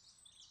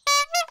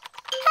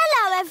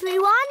 Hello,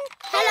 everyone.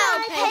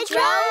 Hello,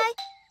 Pedro.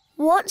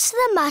 What's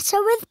the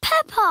matter with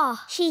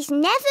Peppa? She's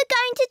never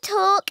going to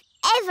talk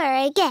ever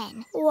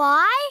again.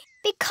 Why?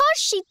 Because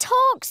she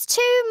talks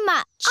too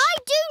much. I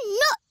do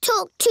not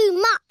talk too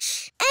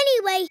much.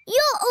 Anyway,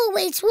 you're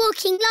always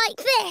walking like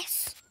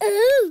this.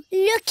 Ooh,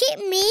 look at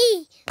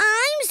me.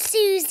 I'm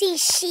Susie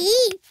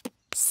Sheep.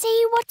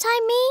 See what I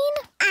mean?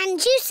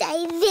 And you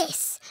say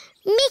this.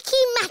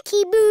 Mickey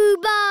Macky Boo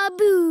Ba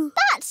Boo.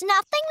 That's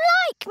nothing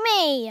like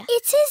me.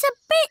 It is a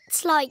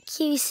bit like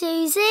you,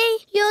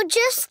 Susie. You're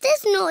just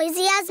as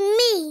noisy as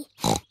me.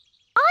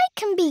 I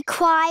can be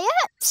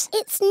quiet.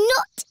 It's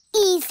not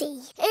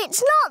easy.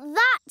 It's not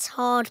that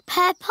hard,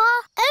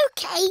 Peppa.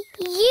 OK,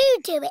 you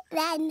do it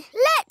then.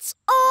 Let's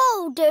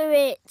all do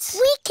it.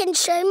 We can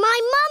show my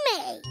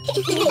mummy.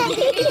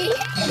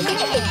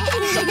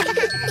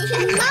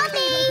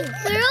 Mummy,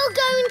 we're all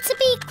going to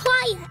be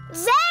quiet.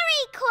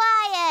 Very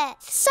quiet.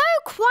 So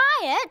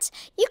quiet,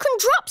 you can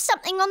drop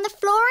something on the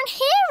floor and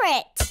hear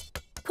it.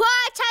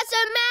 Quiet as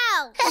a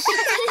mouse.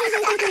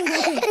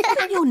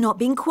 You're not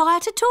being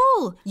quiet at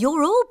all.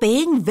 You're all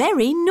being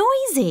very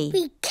noisy.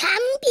 We can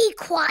be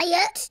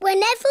quiet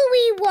whenever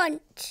we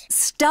want.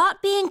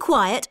 Start being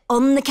quiet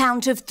on the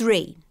count of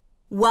 3.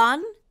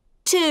 1,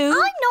 2... I'm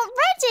not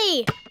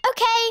ready.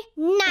 OK,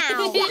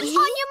 now. On your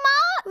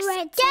marks.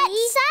 Ready. Get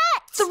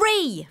set.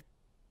 3.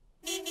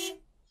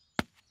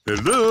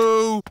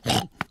 Hello?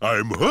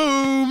 I'm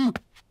home.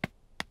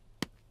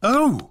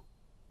 Oh,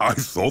 I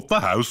thought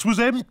the house was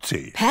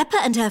empty. Peppa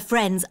and her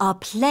friends are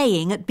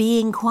playing at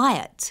being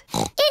quiet.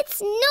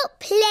 It's not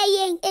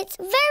playing. It's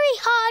very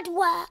hard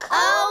work.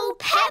 Oh,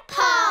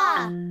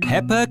 Peppa!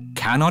 Peppa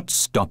cannot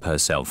stop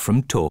herself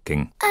from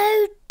talking.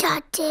 Oh,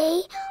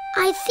 Daddy,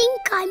 I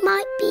think I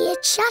might be a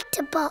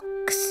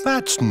chatterbox.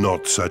 That's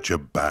not such a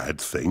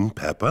bad thing,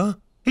 Peppa.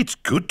 It's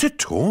good to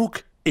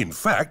talk. In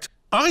fact,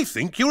 I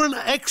think you're an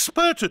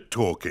expert at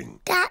talking.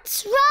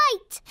 That's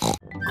right.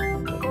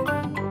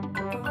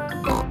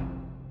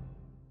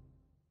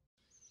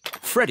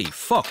 Freddy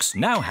Fox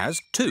now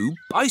has 2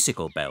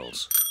 bicycle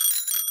bells.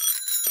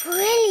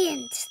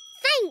 Brilliant.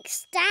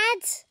 Thanks,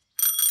 Dad.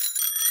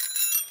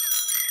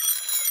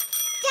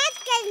 Dad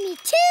gave me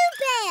 2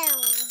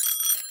 bells.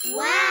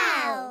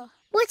 Wow.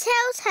 What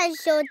else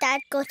has your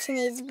dad got in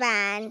his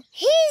van?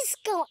 He's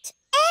got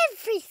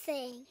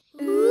everything.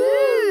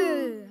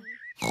 Ooh.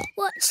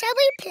 What shall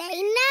we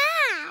play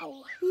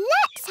now?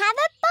 Let's have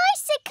a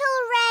bicycle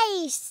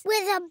race.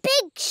 With a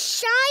big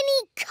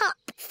shiny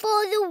cup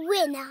for the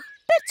winner.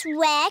 But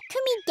where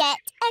can we get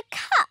a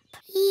cup?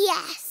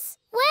 Yes.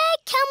 Where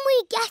can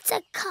we get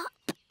a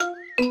cup?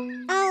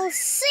 I'll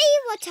see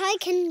what I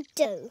can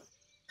do.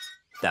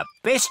 The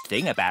best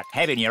thing about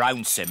having your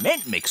own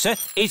cement mixer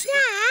is...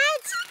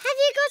 Dad, have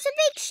you got a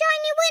big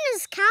shiny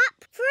winner's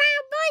cap for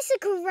our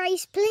bicycle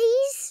race,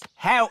 please?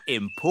 How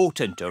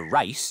important a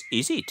race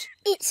is it?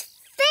 It's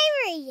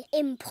very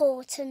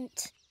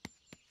important.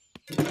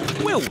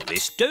 Will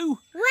this do?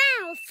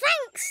 Wow,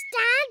 thanks,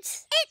 Dad.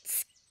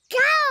 It's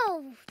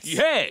gold.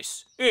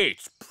 Yes,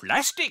 it's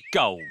plastic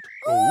gold.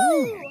 Ooh.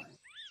 1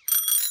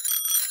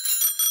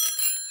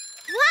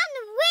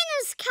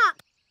 winner's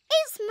cup.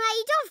 It's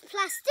made of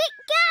plastic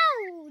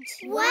gold.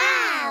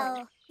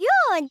 Wow.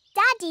 Your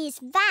Daddy's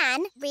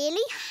van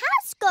really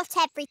has got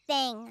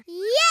everything.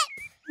 Yep.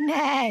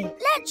 No.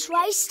 Let's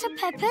race to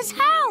Peppa's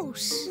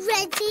house.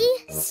 Ready,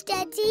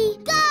 steady,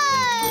 go!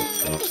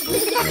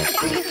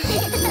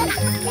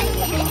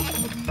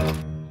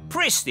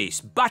 Press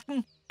this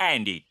button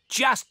and it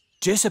just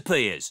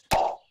disappears.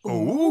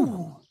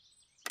 Ooh.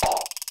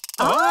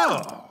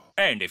 Ah!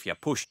 And if you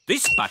push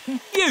this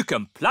button, you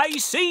can play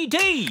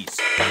CDs.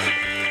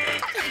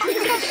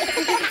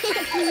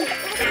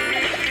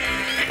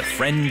 The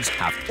friends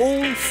have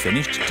all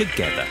finished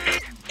together.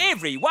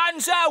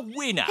 Everyone's a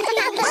winner.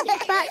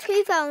 But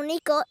we've only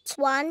got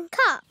 1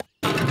 cup.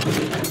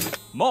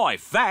 My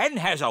van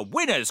has a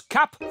winner's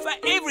cup for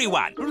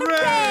everyone.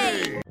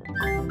 Hooray!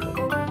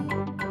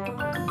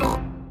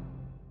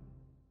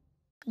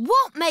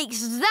 What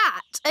makes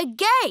that a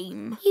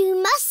game? You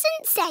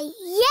mustn't say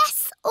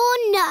yes or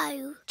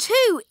no.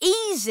 Too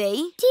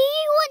easy. Do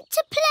you want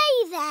to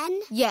play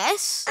then?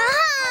 Yes.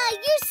 Ah,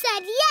 you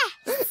said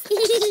yes.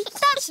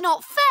 That's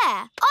not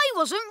fair. I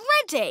wasn't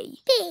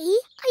ready. B,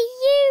 are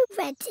you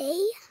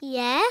ready?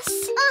 Yes.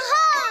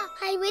 Aha!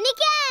 I win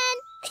again.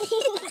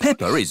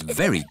 Peppa is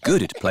very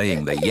good at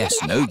playing the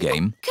yes-no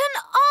game. Can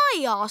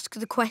I ask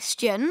the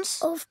questions?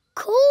 Of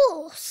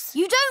course.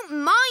 You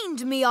don't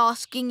mind me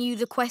asking you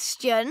the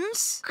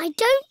questions? I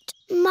don't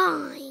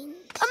mind.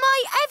 Am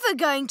I ever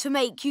going to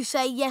make you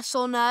say yes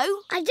or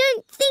no? I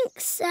don't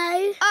think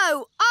so.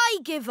 Oh, I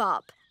give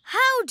up.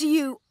 How do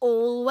you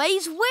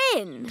always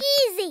win?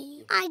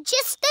 Easy. I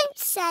just don't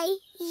say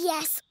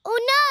yes or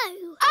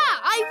no.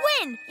 Ah, I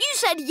win. You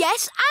said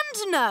yes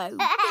and no.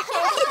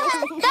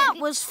 That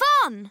was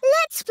fun.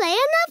 Let's play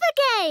another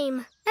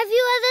game. Have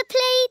you ever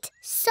played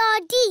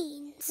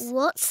sardines?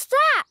 What's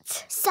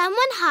that?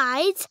 Someone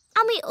hides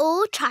and we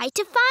all try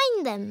to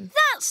find them.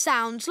 That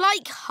sounds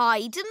like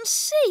hide and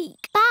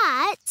seek.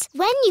 But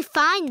when you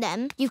find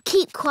them, you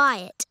keep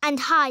quiet and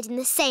hide in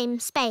the same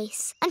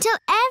space until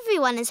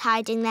everyone is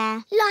hiding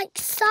there. Like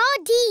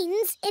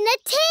sardines in a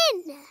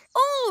tin.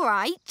 All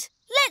right,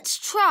 let's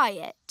try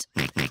it.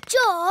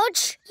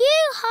 George,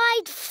 you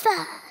hide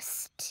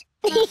first.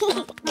 1,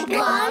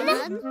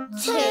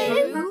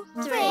 2,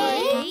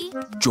 3.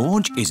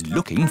 George is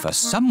looking for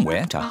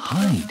somewhere to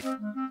hide.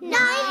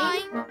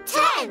 9,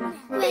 10. again.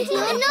 Ready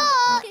or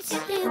not,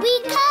 here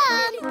we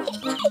come.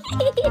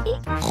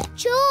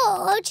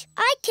 George,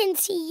 I can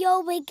see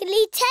your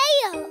wiggly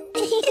tail.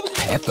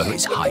 Peppa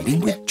is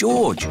hiding with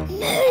George.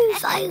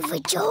 Move over,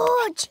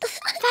 George.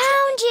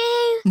 Found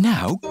you.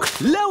 Now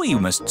Chloe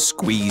must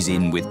squeeze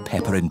in with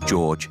Peppa and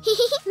George.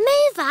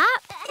 Move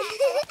up.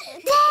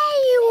 There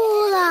you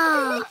all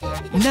are.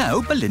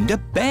 Now Belinda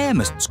Bear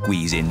must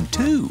squeeze in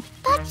too.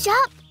 Budge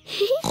up.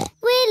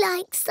 We're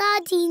like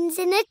sardines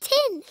in a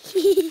tin.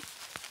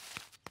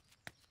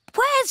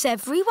 Where's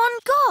everyone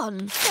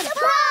gone? Surprise!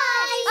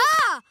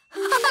 Ah!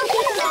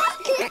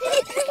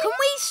 Can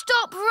we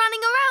stop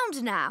running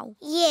around now?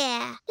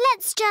 Yeah,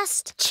 let's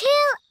just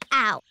chill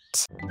out.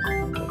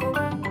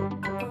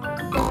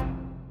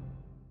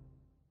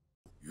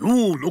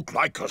 You look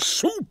like a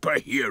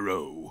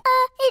superhero.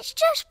 It's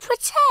just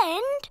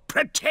pretend.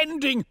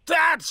 Pretending?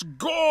 That's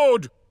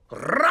good.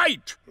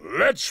 Right,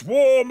 let's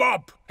warm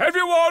up.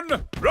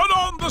 Everyone, run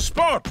on the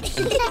spot.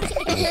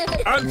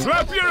 And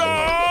flap your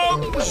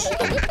arms.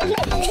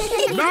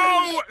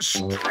 Now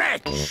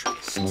stretch.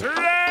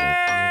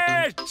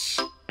 Stretch.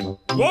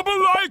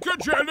 Wobble like a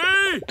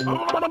jelly.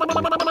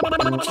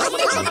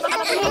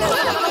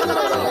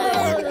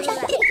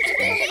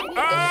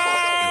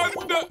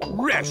 And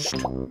rest.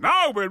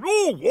 Now we're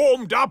all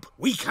warmed up,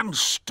 we can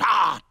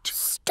start.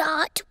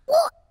 Start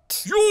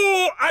what?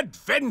 Your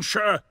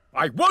adventure.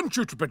 I want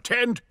you to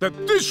pretend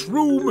that this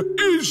room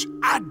is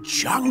a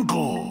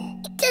jungle.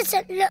 It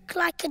doesn't look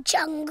like a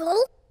jungle.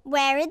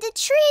 Where are the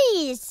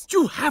trees?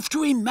 You have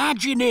to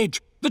imagine it.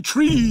 The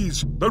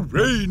trees, the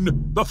rain,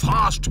 the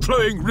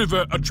fast-flowing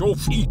river at your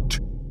feet.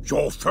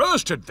 Your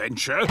first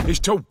adventure is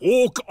to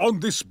walk on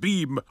this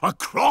beam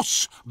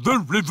across the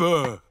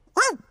river.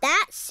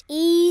 That's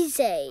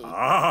easy.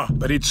 Ah,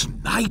 but it's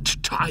night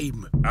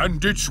time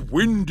and it's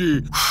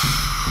windy.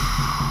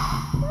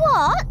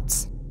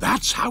 What?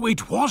 That's how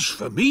it was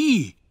for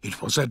me.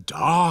 It was a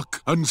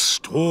dark and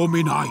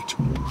stormy night.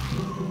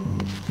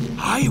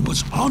 I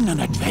was on an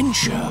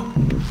adventure.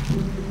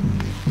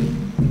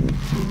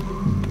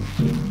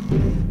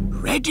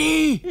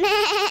 Ready?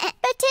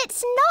 But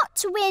it's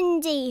not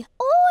windy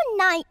or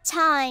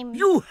nighttime.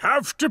 You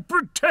have to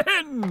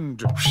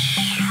pretend.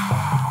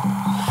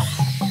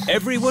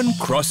 Everyone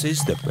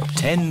crosses the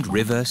pretend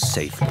river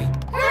safely.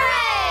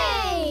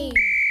 Hooray!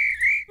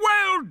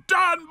 Well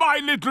done, my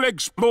little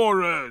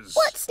explorers.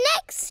 What's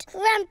next,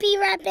 Grumpy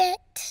Rabbit?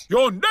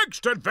 Your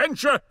next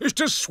adventure is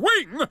to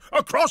swing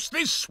across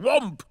this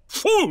swamp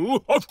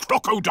full of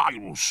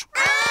crocodiles.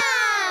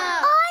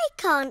 I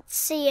can't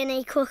see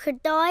any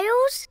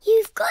crocodiles.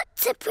 You've got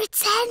to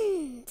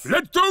pretend.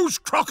 Let those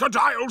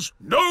crocodiles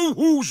know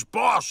who's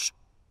boss.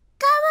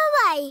 Go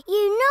away,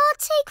 you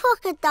naughty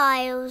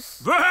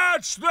crocodiles.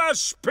 That's the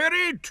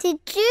spirit. Did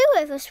you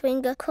ever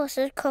swing across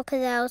a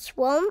crocodile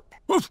swamp?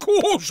 Of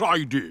course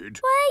I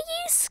did. Were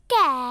you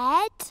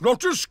scared?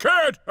 Not as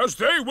scared as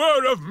they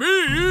were of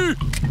me.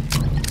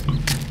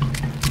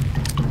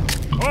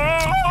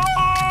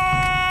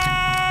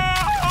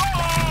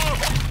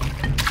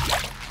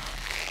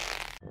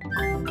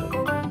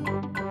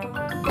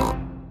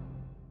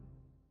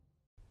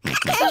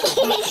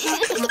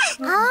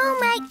 I'll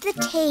make the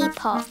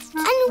teapot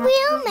and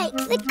we'll make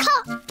the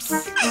cups.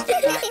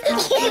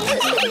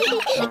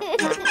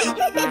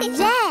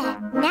 There,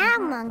 now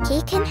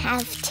Monkey can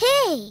have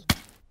tea.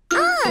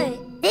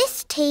 Oh,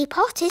 this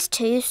teapot is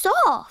too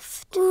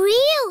soft.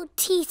 Real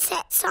tea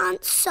sets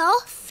aren't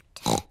soft.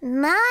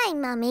 My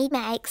mummy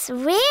makes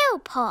real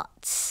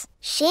pots.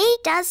 She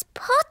does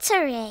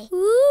pottery.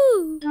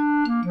 Ooh.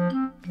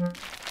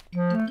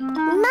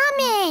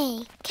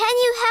 Mummy, can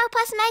you help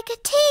us make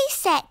a tea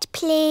set,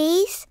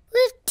 please?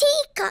 With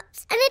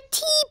teacups and a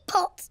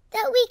teapot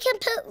that we can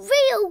put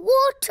real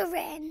water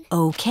in.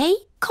 OK,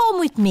 come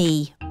with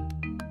me.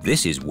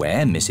 This is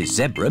where Mrs.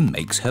 Zebra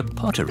makes her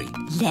pottery.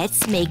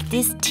 Let's make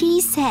this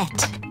tea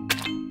set.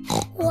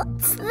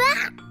 What's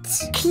that?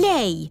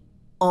 Clay.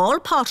 All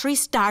pottery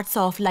starts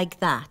off like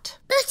that.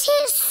 But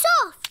it's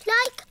soft,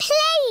 like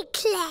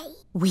clay.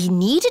 We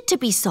need it to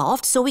be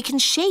soft so we can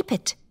shape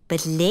it.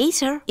 But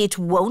later, it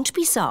won't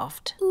be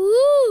soft.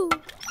 Ooh!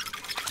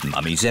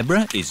 Mummy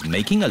Zebra is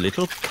making a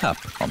little cup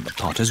on the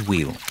potter's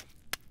wheel.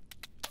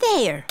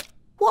 There,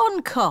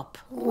 1 cup.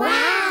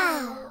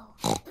 Wow!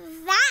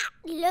 That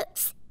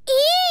looks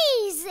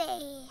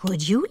easy.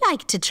 Would you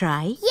like to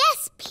try?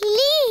 Yes,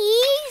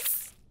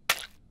 please.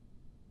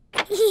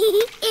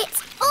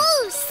 It's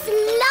all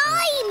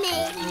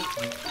slimy.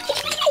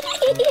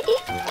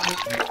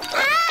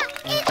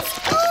 It's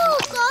all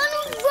gone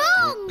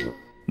wrong.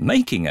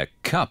 Making a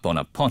cup on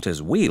a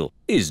potter's wheel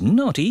is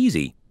not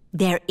easy.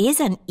 There is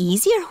an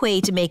easier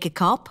way to make a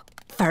cup.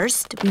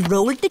 First, we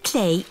roll the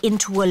clay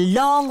into a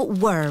long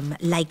worm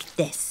like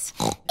this.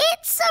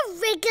 It's a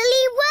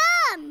wriggly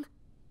worm.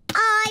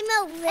 I'm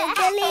a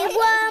wriggly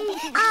worm.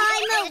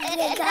 I'm a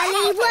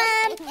wriggly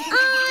worm.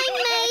 I'm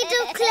made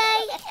of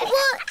clay.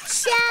 What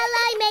shall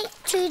I make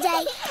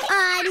today?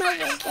 I'm a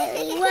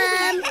wriggly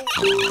worm.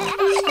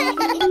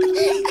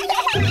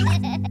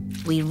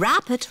 We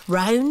wrap it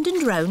round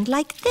and round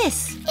like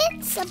this.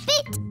 It's a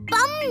bit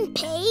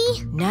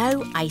bumpy.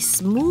 Now I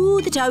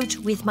smooth it out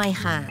with my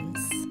hands.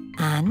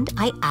 And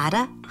I add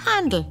a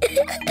handle.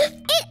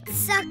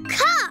 It's a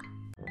cup.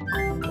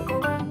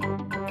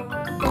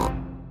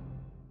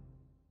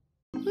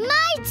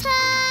 My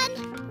turn.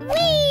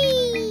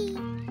 Whee!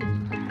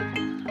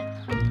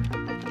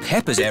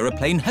 Peppa's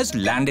aeroplane has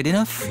landed in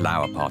a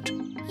flower pot.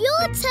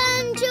 Your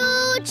turn,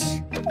 George.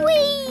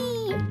 Whee!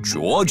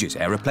 George's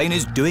aeroplane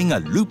is doing a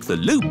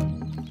loop-the-loop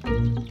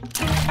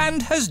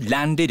and has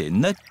landed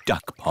in the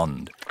duck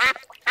pond.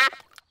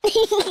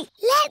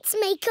 Let's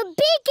make a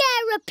big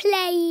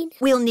aeroplane.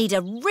 We'll need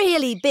a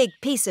really big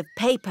piece of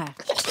paper.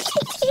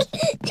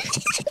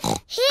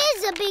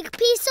 Here's a big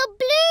piece of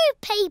blue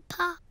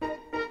paper.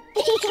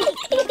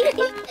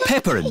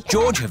 Peppa and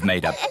George have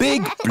made a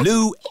big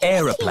blue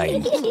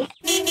aeroplane.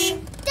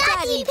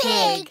 Daddy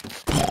Pig!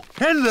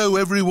 Hello,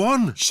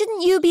 everyone.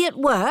 Shouldn't you be at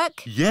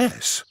work?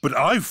 Yes, but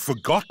I've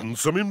forgotten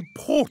some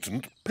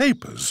important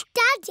papers.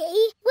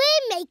 Daddy,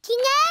 we're making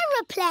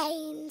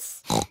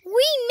aeroplanes.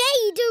 We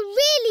made a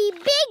really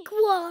big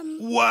one.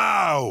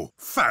 Wow!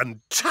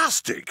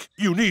 Fantastic!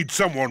 You need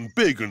someone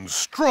big and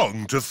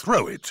strong to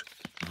throw it.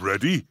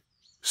 Ready,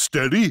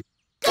 steady,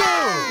 go!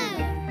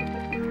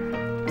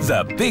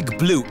 The big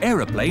blue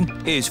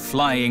aeroplane is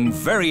flying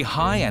very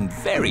high and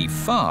very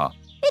far.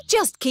 It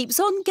just keeps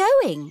on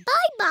going.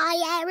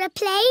 Bye-bye,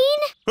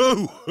 aeroplane.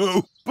 Ho,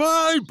 ho,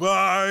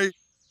 bye-bye.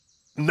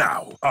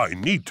 Now, I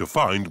need to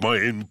find my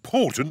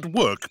important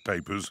work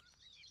papers.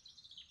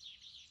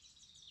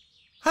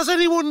 Has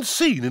anyone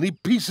seen any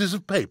pieces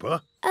of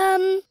paper?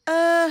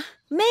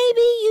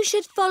 Maybe you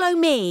should follow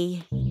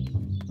me.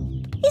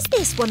 Is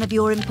this one of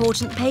your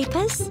important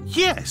papers?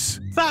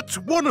 Yes, that's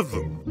one of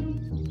them.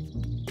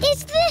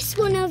 Is this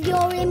one of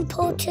your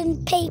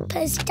important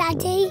papers,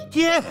 Daddy?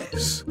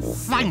 Yes.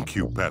 Thank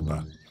you,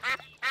 Peppa.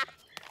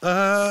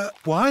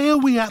 Why are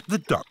we at the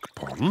duck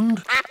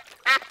pond?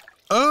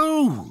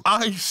 Oh,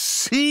 I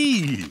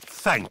see.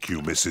 Thank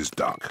you, Mrs.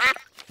 Duck.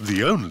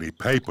 The only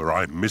paper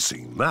I'm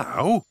missing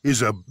now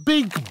is a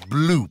big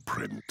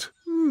blueprint.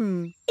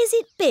 Is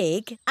it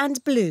big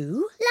and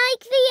blue?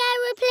 Like the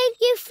aeroplane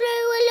you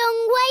flew a long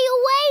way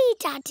away,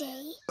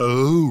 Daddy.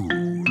 Oh,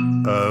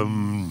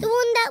 The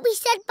one that we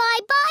said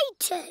bye-bye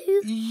to?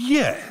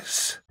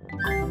 yes.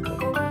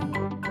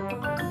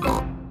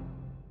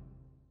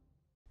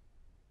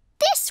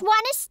 This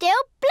one is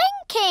still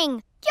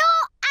blinking.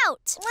 You're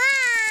out.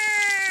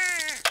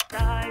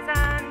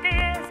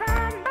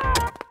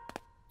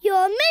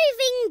 You're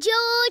moving,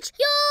 George.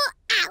 You're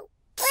out.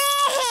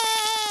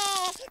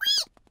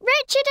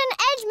 Richard and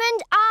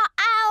Edmund are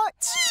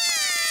out.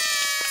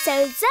 So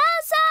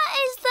Zaza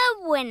is the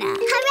winner.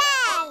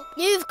 Hooray!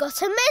 You've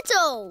got a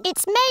medal.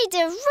 It's made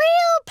of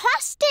real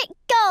plastic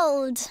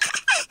gold.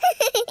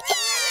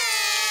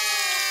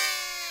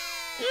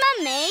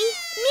 Mummy,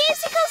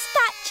 musical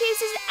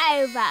statues is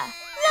over.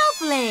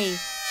 Lovely.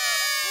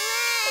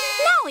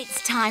 Now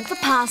it's time for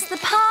Pass the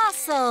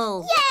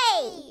Parcel.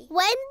 Yay!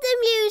 When the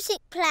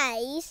music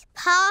plays,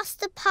 pass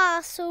the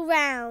parcel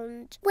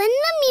round. When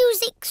the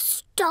music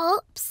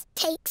stops,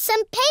 take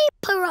some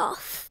paper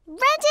off.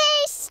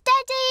 Ready,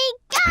 steady,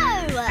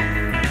 go!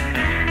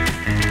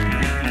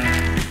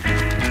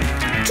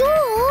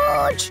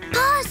 George,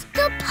 pass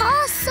the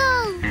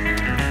parcel.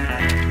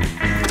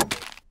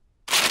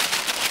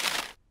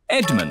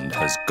 Edmund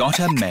has got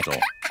a medal.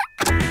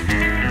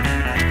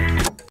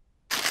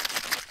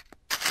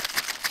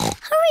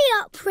 Hurry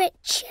up,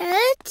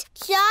 Richard.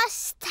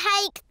 Just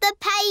take the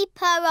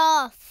paper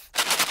off.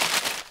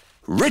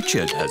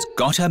 Richard has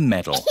got a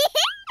medal.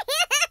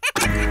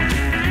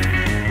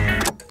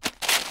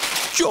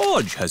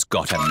 George has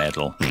got a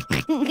medal.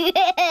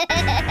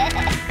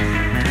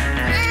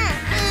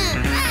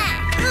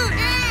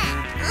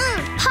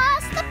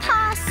 Pass the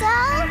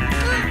parcel.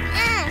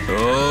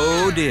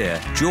 Oh dear,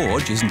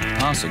 George isn't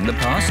passing the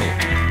parcel.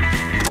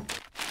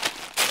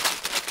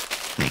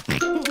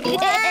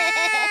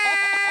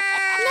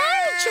 No,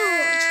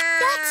 George.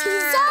 That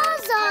is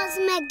Zaza's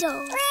medal.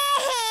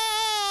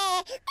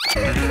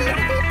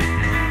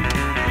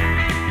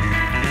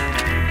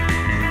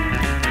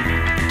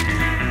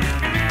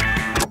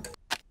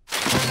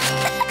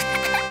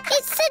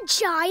 It's a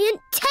giant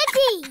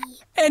teddy.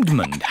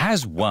 Edmund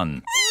has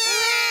won.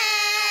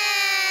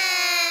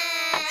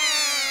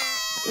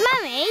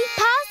 Mummy,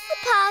 pass the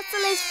parcel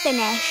is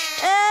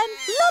finished.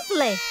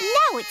 Lovely.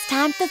 Now it's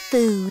time for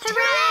food.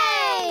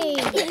 Hooray!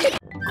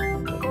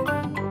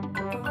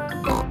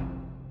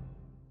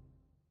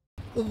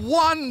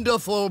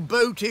 Wonderful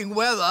boating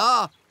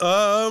weather.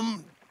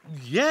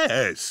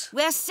 Yes.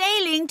 We're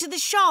sailing to the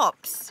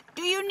shops.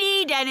 Do you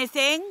need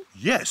anything?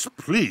 Yes,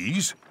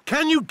 please.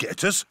 Can you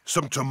get us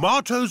some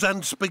tomatoes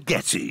and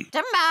spaghetti?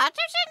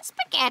 Tomatoes and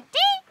spaghetti?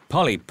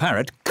 Polly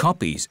Parrot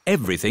copies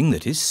everything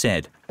that is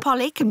said.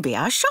 Polly can be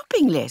our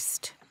shopping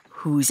list.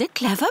 Who's a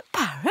clever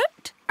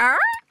parrot?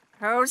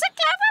 Who's a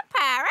clever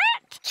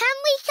parrot? Can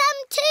we come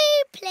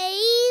too,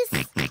 please?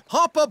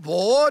 Hop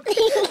aboard.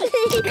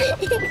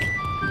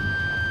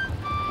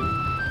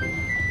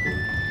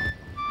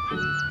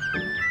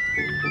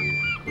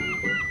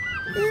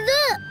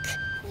 Look,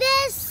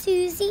 there's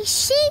Susie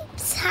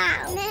Sheep's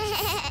house.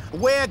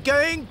 We're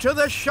going to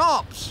the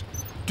shops.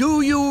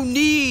 Do you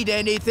need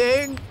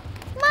anything?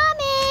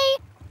 Mummy,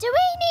 do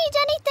we need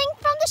anything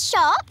from the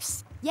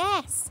shops?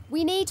 Yes,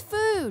 we need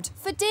food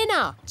for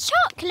dinner.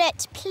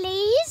 Chocolate,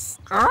 please.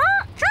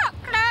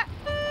 Chocolate.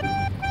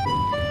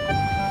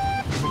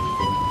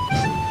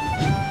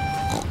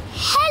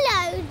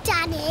 Hello,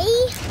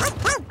 Danny.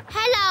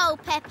 Hello,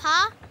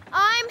 Peppa.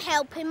 I'm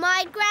helping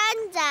my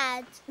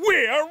granddad.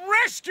 We're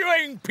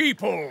rescuing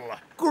people!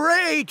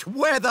 Great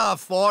weather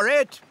for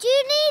it. Do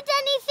you need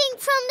anything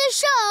from the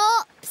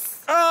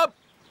shops?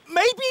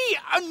 Maybe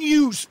a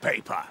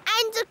newspaper.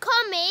 And a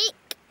comic.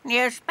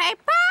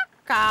 Newspaper,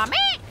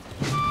 comic.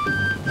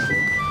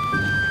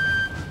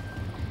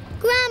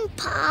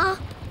 Grandpa,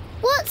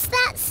 what's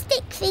that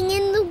stick thing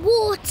in the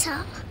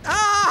water?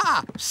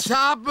 Ah!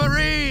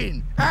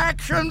 Submarine!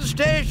 Action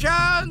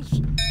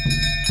stations!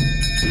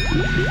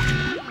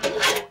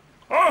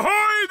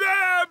 Ahoy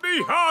there,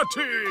 me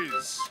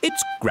hearties!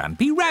 It's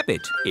Grampy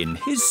Rabbit in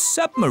his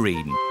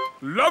submarine.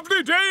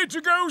 Lovely day to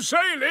go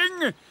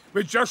sailing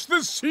with just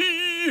the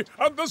sea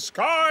and the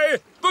sky.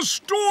 The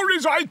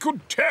stories I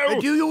could tell.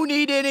 Do you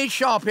need any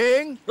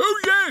shopping?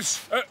 Oh,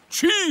 yes.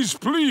 Cheese,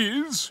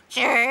 please.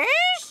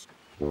 Cheese?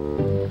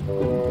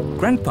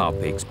 Grandpa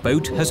Pig's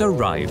boat has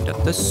arrived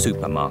at the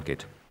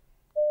supermarket.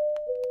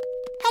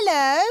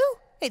 Hello.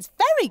 It's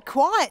very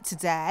quiet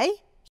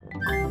today.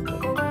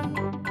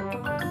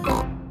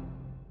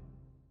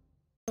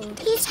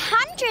 He's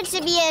hundreds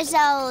of years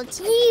old.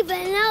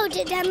 Even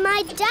older than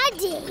my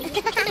daddy.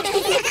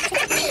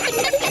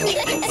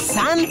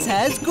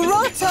 Santa's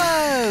grotto.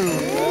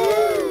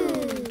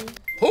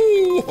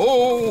 Ho,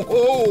 ho,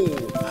 ho!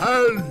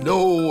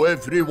 Hello,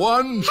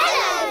 everyone.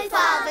 Hello,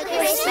 Father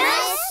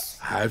Christmas.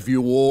 Have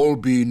you all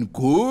been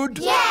good?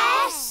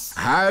 Yes.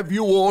 Have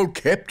you all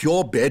kept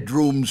your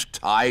bedrooms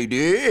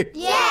tidy?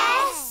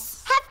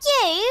 Yes. Have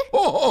you?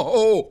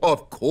 Oh,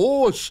 of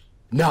course.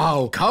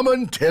 Now, come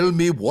and tell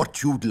me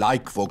what you'd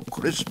like for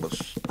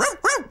Christmas.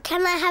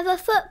 Can I have a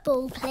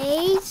football,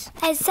 please?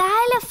 A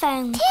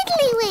xylophone.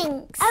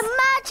 Tiddlywinks. A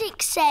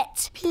magic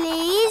set,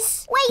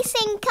 please.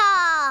 Racing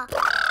car.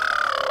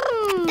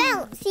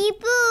 Bouncy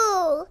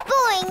ball.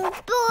 Boing,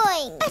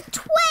 boing. A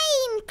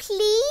twain,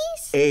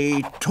 please.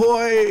 A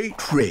toy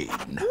train.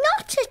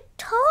 Not a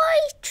toy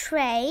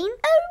train.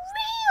 A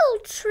real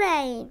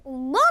train.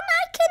 One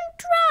I can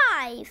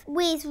drive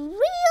with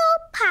real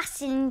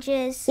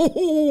passengers.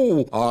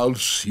 Oh, I'll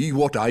see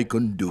what I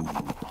can do.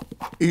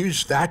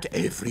 Is that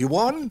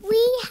everyone?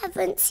 We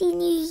haven't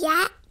seen you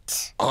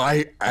yet.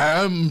 I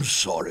am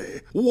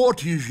sorry.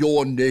 What is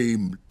your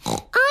name?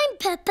 I'm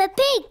Peppa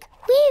Pig.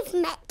 We've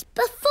met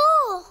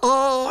before.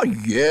 Ah,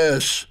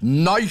 yes.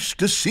 Nice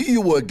to see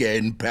you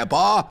again,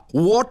 Peppa.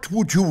 What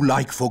would you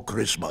like for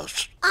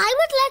Christmas? I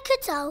would like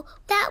a doll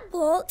that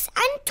walks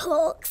and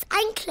talks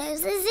and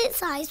closes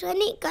its eyes when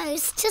it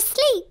goes to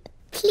sleep,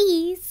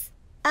 please.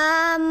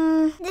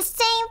 The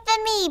same for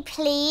me,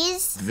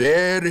 please.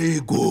 Very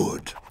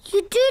good.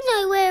 You do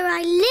know where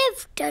I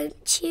live,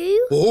 don't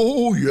you?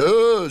 Oh,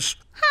 yes.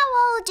 How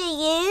old are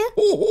you?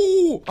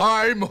 Oh,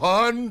 I'm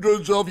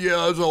hundreds of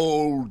years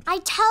old. I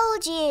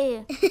told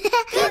you.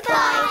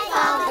 Goodbye,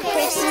 Father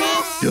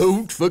Christmas.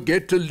 Don't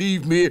forget to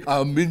leave me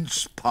a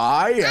mince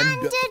pie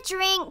and... a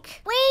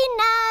drink. We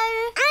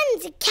know.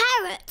 And a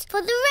carrot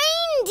for the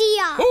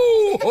reindeer.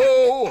 Ho,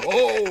 ho,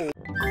 ho!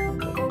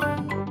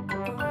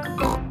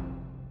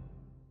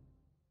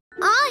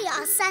 I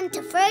asked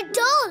Santa for a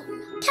doll.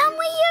 Can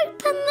we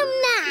open them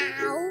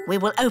now? We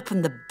will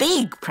open the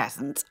big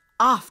presents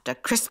after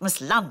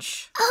Christmas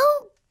lunch.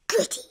 Oh,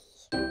 goody.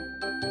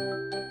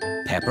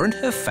 Peppa and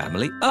her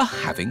family are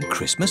having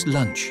Christmas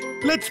lunch.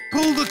 Let's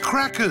pull the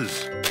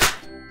crackers.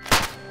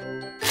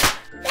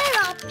 There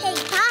are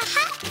paper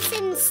hats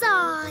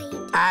inside.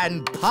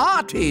 And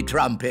party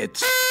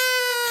trumpets.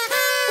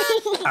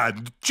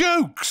 And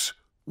jokes.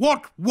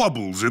 What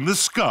wobbles in the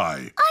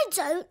sky? I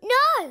don't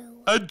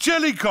know. A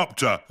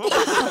jellycopter.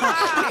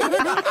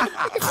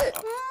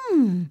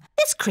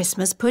 This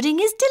Christmas pudding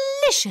is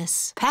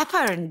delicious.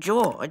 Peppa and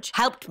George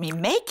helped me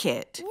make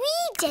it.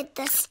 We did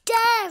the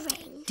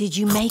stirring. Did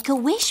you make a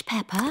wish,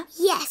 Peppa?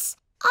 Yes,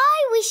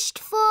 I wished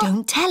for...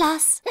 Don't tell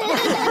us.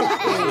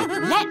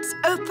 Let's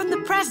open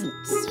the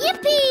presents.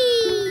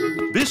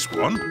 Yippee! This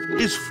one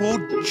is for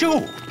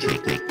George.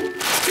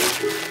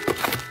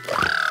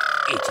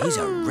 It is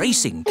a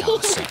racing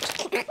car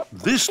set.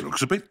 This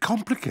looks a bit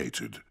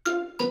complicated.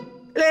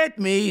 Let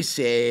me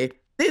see.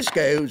 This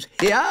goes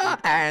here,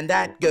 and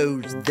that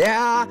goes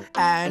there,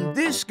 and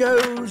this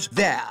goes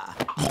there.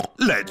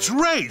 Let's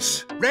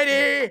race.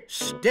 Ready,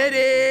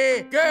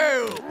 steady,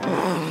 go!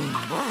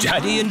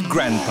 Daddy and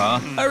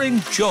Grandpa are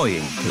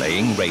enjoying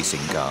playing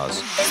racing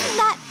cars. Isn't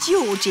that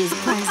George's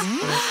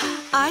present?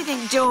 I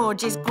think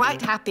George is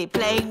quite happy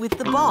playing with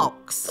the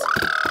box.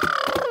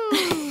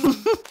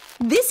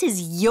 This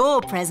is your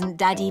present,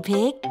 Daddy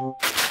Pig.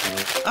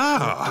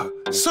 Ah,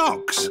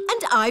 socks.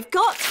 And I've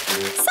got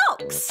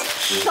socks.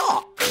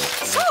 Socks.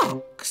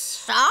 Socks.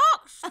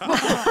 Socks.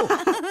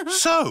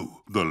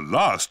 So, the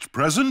last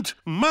present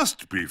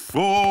must be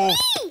for...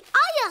 Me!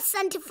 I asked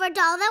Santa for a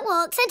doll that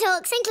walks and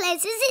talks and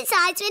closes its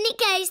eyes when it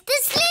goes to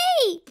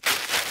sleep.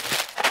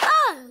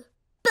 Oh,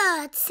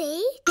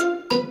 birdseed.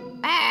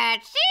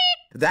 Birdseed?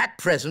 That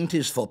present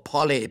is for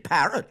Polly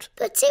Parrot.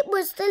 But it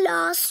was the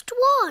last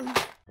one.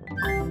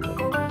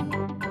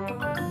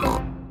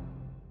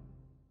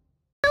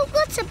 Oh,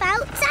 what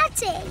about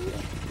Daddy?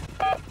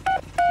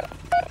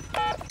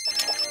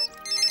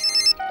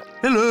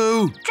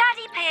 Hello.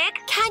 Daddy Pig,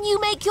 can you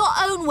make your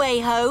own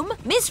way home?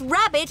 Miss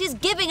Rabbit is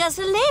giving us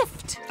a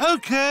lift.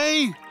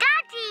 OK.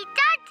 Daddy,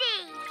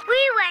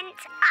 we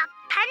went up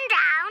and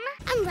down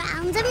and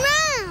round and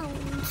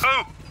round.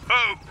 Oh,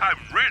 I'm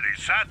really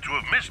sad to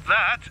have missed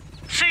that.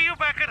 See you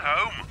back at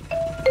home.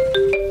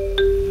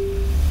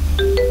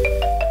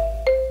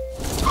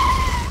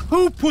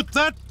 Who put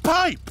that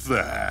pipe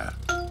there?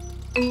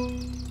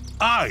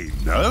 I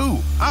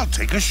know. I'll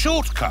take a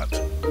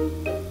shortcut.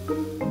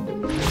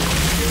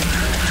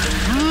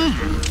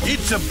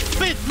 It's a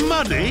bit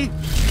muddy.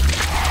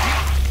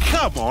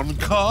 Come on,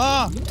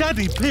 car.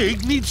 Daddy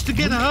Pig needs to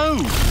get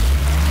home.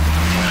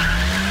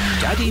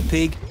 Daddy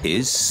Pig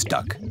is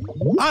stuck.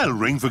 I'll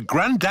ring for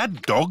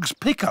Grandad Dog's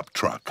pickup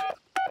truck.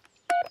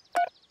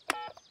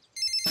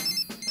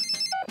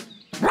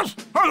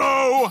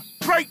 Hello!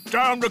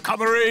 Breakdown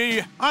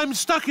recovery! I'm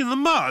stuck in the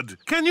mud.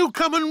 Can you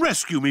come and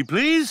rescue me,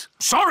 please?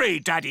 Sorry,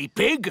 Daddy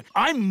Pig.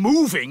 I'm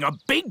moving a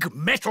big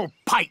metal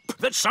pipe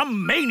that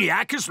some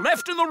maniac has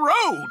left in the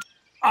road.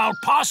 I'll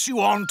pass you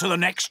on to the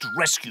next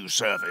rescue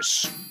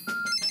service.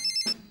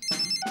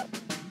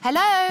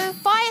 Hello,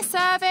 fire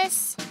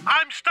service.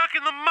 I'm stuck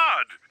in the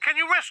mud. Can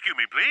you rescue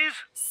me, please?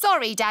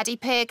 Sorry, Daddy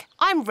Pig.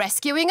 I'm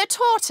rescuing a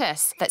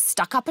tortoise that's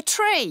stuck up a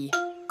tree.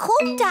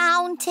 Calm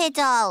down,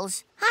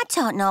 Tiddles. I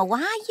don't know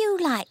why you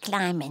like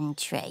climbing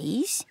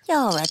trees.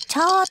 You're a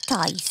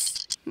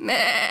tortoise.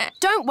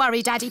 Don't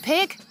worry, Daddy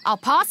Pig. I'll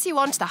pass you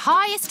on to the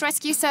highest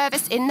rescue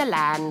service in the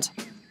land.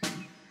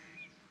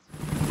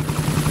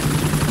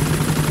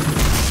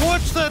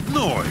 What's that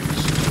noise?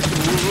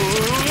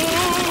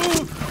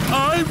 Whoa!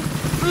 I'm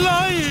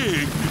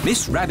flying!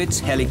 Miss Rabbit's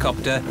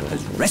helicopter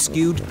has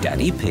rescued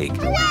Daddy Pig.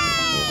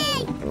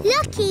 Hooray!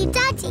 Lucky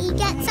Daddy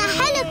gets a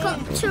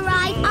helicopter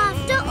ride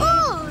after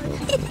all.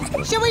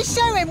 Shall we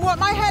show him what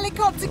my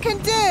helicopter can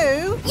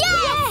do?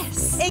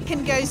 Yes! It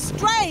can go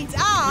straight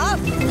up.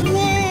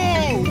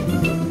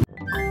 Whoa!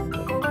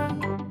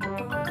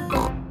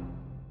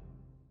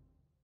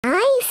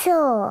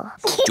 Dinosaur.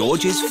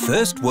 George's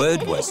first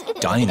word was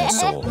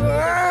dinosaur.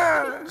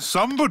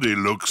 Somebody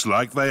looks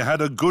like they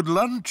had a good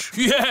lunch.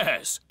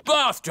 Yes,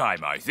 bath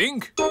time, I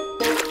think.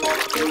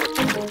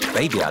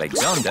 Baby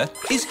Alexander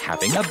is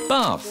having a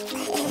bath.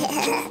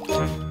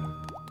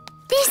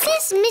 This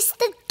is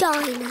Mr.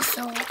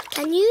 Dinosaur.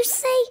 Can you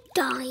say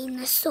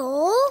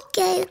dinosaur?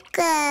 Go,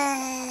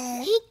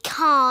 go. He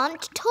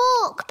can't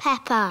talk,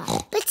 Peppa.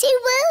 But he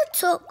will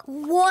talk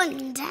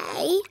one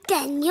day.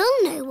 Then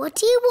you'll know what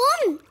he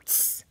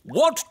wants.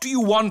 What do you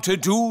want to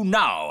do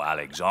now,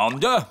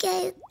 Alexander?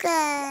 Go,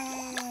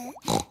 go.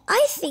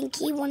 I think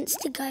he wants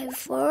to go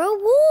for a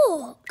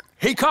walk.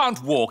 He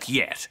can't walk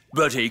yet,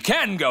 but he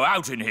can go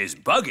out in his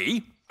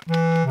buggy.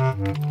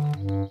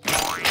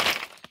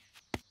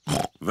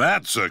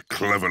 That's a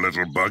clever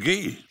little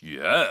buggy.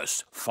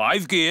 Yes,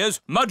 5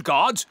 gears,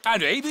 mudguards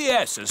and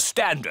ABS as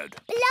standard.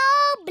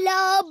 Blah,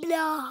 blah,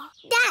 blah.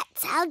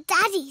 That's how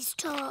daddies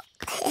talk.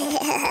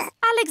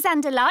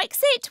 Alexander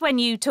likes it when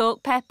you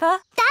talk,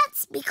 Peppa.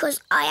 That's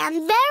because I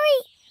am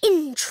very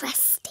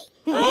interesting.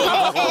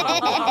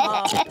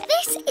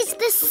 This is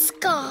the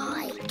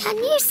sky. Can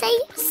you say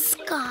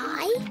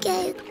sky?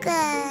 Go,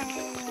 go.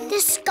 The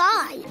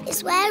sky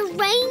is where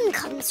rain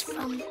comes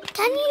from.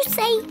 Can you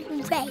say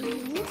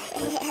rain?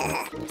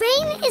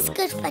 Rain is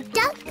good for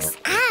ducks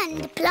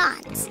and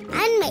plants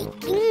and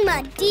making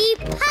muddy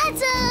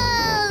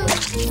puddles.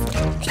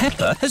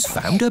 Peppa has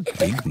found a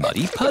big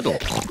muddy puddle.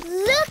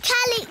 Look,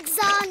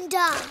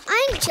 Alexander.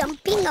 I'm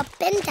jumping up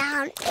and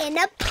down in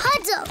a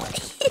puddle.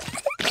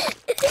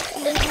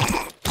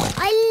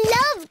 I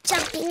love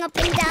jumping up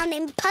and down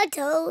in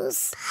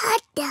puddles.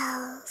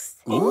 Puddles.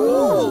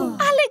 Ooh.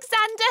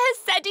 Alexander has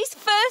said his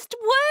first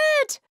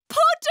word.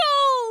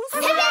 Puddles!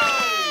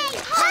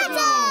 Hooray!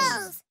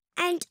 Puddles!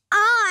 And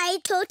I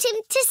taught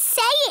him to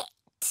say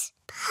it.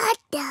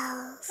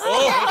 Puddles.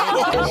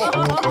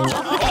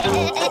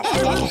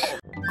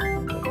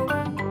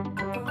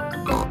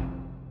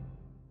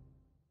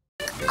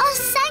 Our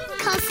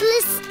sandcastle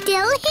is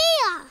still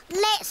here.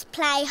 Let's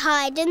play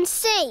hide and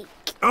seek.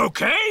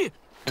 OK.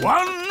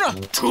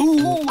 1,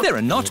 2... There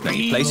are not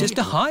many places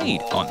to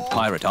hide on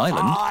Pirate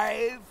Island.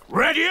 5.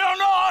 Ready or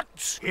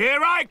not,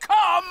 here I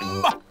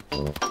come.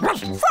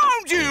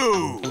 Found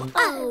you!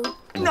 Oh.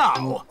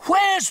 Now,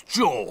 where's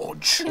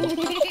George?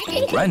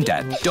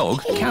 Grandad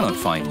Dog cannot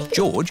find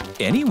George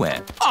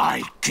anywhere.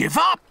 I give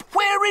up.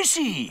 Where is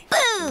he?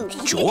 Boo!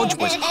 George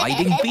was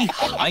hiding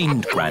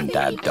behind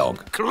Grandad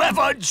Dog.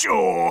 Clever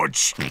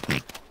George.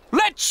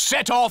 Let's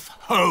set off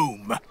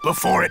home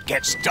before it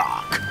gets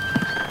dark.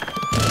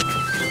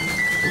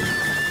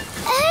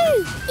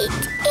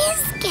 It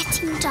is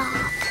getting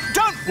dark.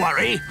 Don't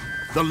worry.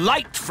 The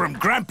light from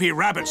Grampy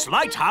Rabbit's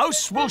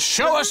lighthouse will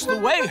show us the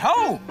way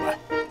home.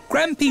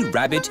 Grampy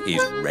Rabbit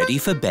is ready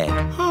for bed.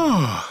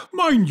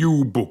 My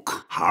new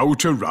book, How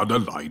to Run a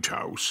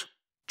Lighthouse.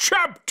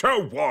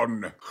 Chapter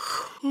 1.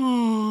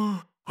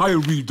 I'll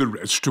read the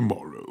rest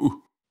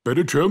tomorrow.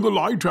 Better turn the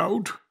light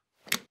out.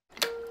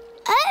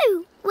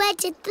 Oh, where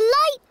did the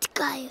light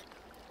go?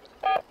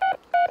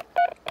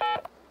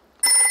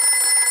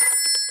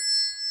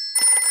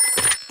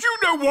 Do you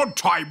know what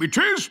time it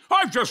is?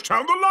 I've just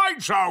turned the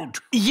lights out.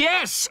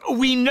 Yes,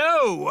 we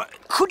know.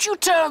 Could you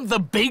turn the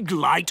big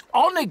light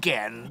on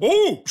again?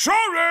 Oh,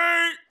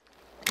 sorry!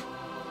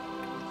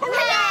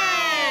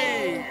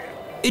 Hooray!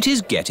 It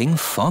is getting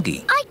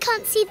foggy. I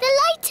can't see the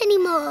light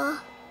anymore.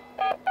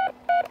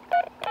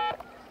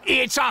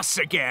 It's us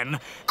again.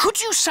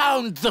 Could you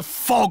sound the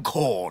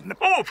foghorn?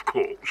 Of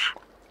course.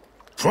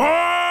 Fog!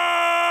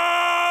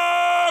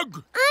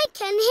 I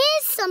can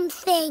hear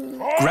something.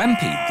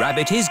 Grampy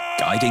Rabbit is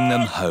guiding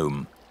them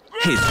home.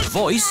 His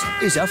voice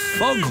is a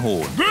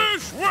foghorn.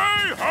 This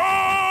way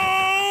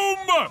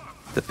home!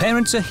 The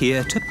parents are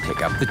here to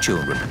pick up the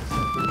children.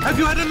 Have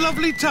you had a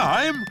lovely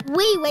time?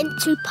 We went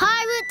to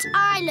Pirate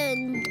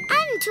Island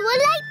and to a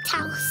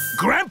lighthouse.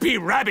 Grampy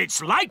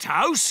Rabbit's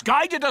lighthouse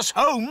guided us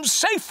home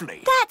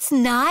safely. That's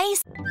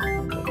nice.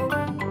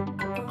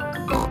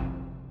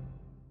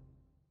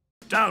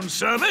 Down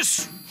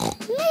service.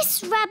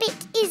 Miss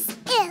Rabbit is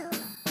ill.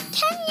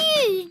 Can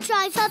you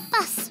drive a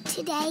bus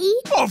today?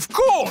 Of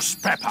course,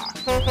 Peppa.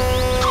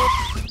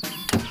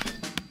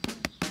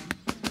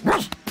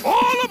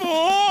 All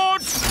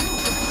aboard!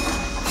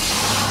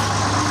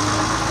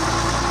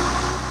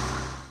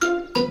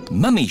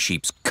 Mummy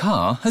Sheep's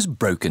car has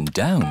broken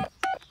down.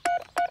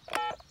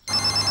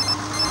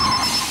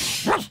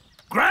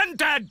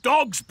 Grandad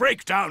Dog's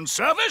breakdown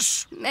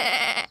service.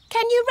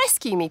 Can you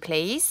rescue me,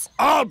 please?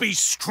 I'll be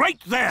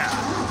straight there.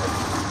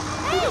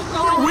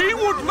 We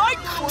would like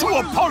to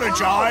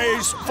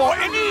apologise for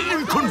any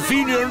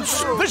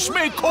inconvenience this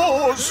may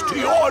cause to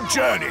your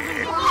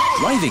journey.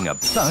 Driving a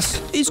bus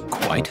is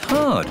quite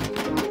hard.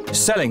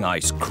 Selling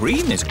ice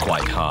cream is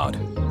quite hard.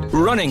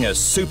 Running a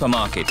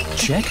supermarket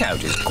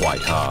checkout is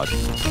quite hard.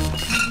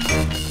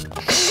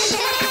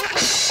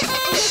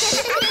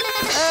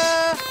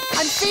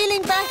 I'm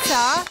feeling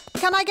better.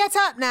 Can I get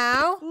up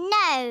now?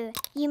 No,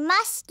 you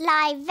must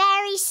lie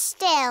very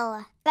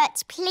still,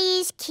 but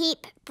please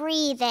keep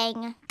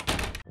breathing.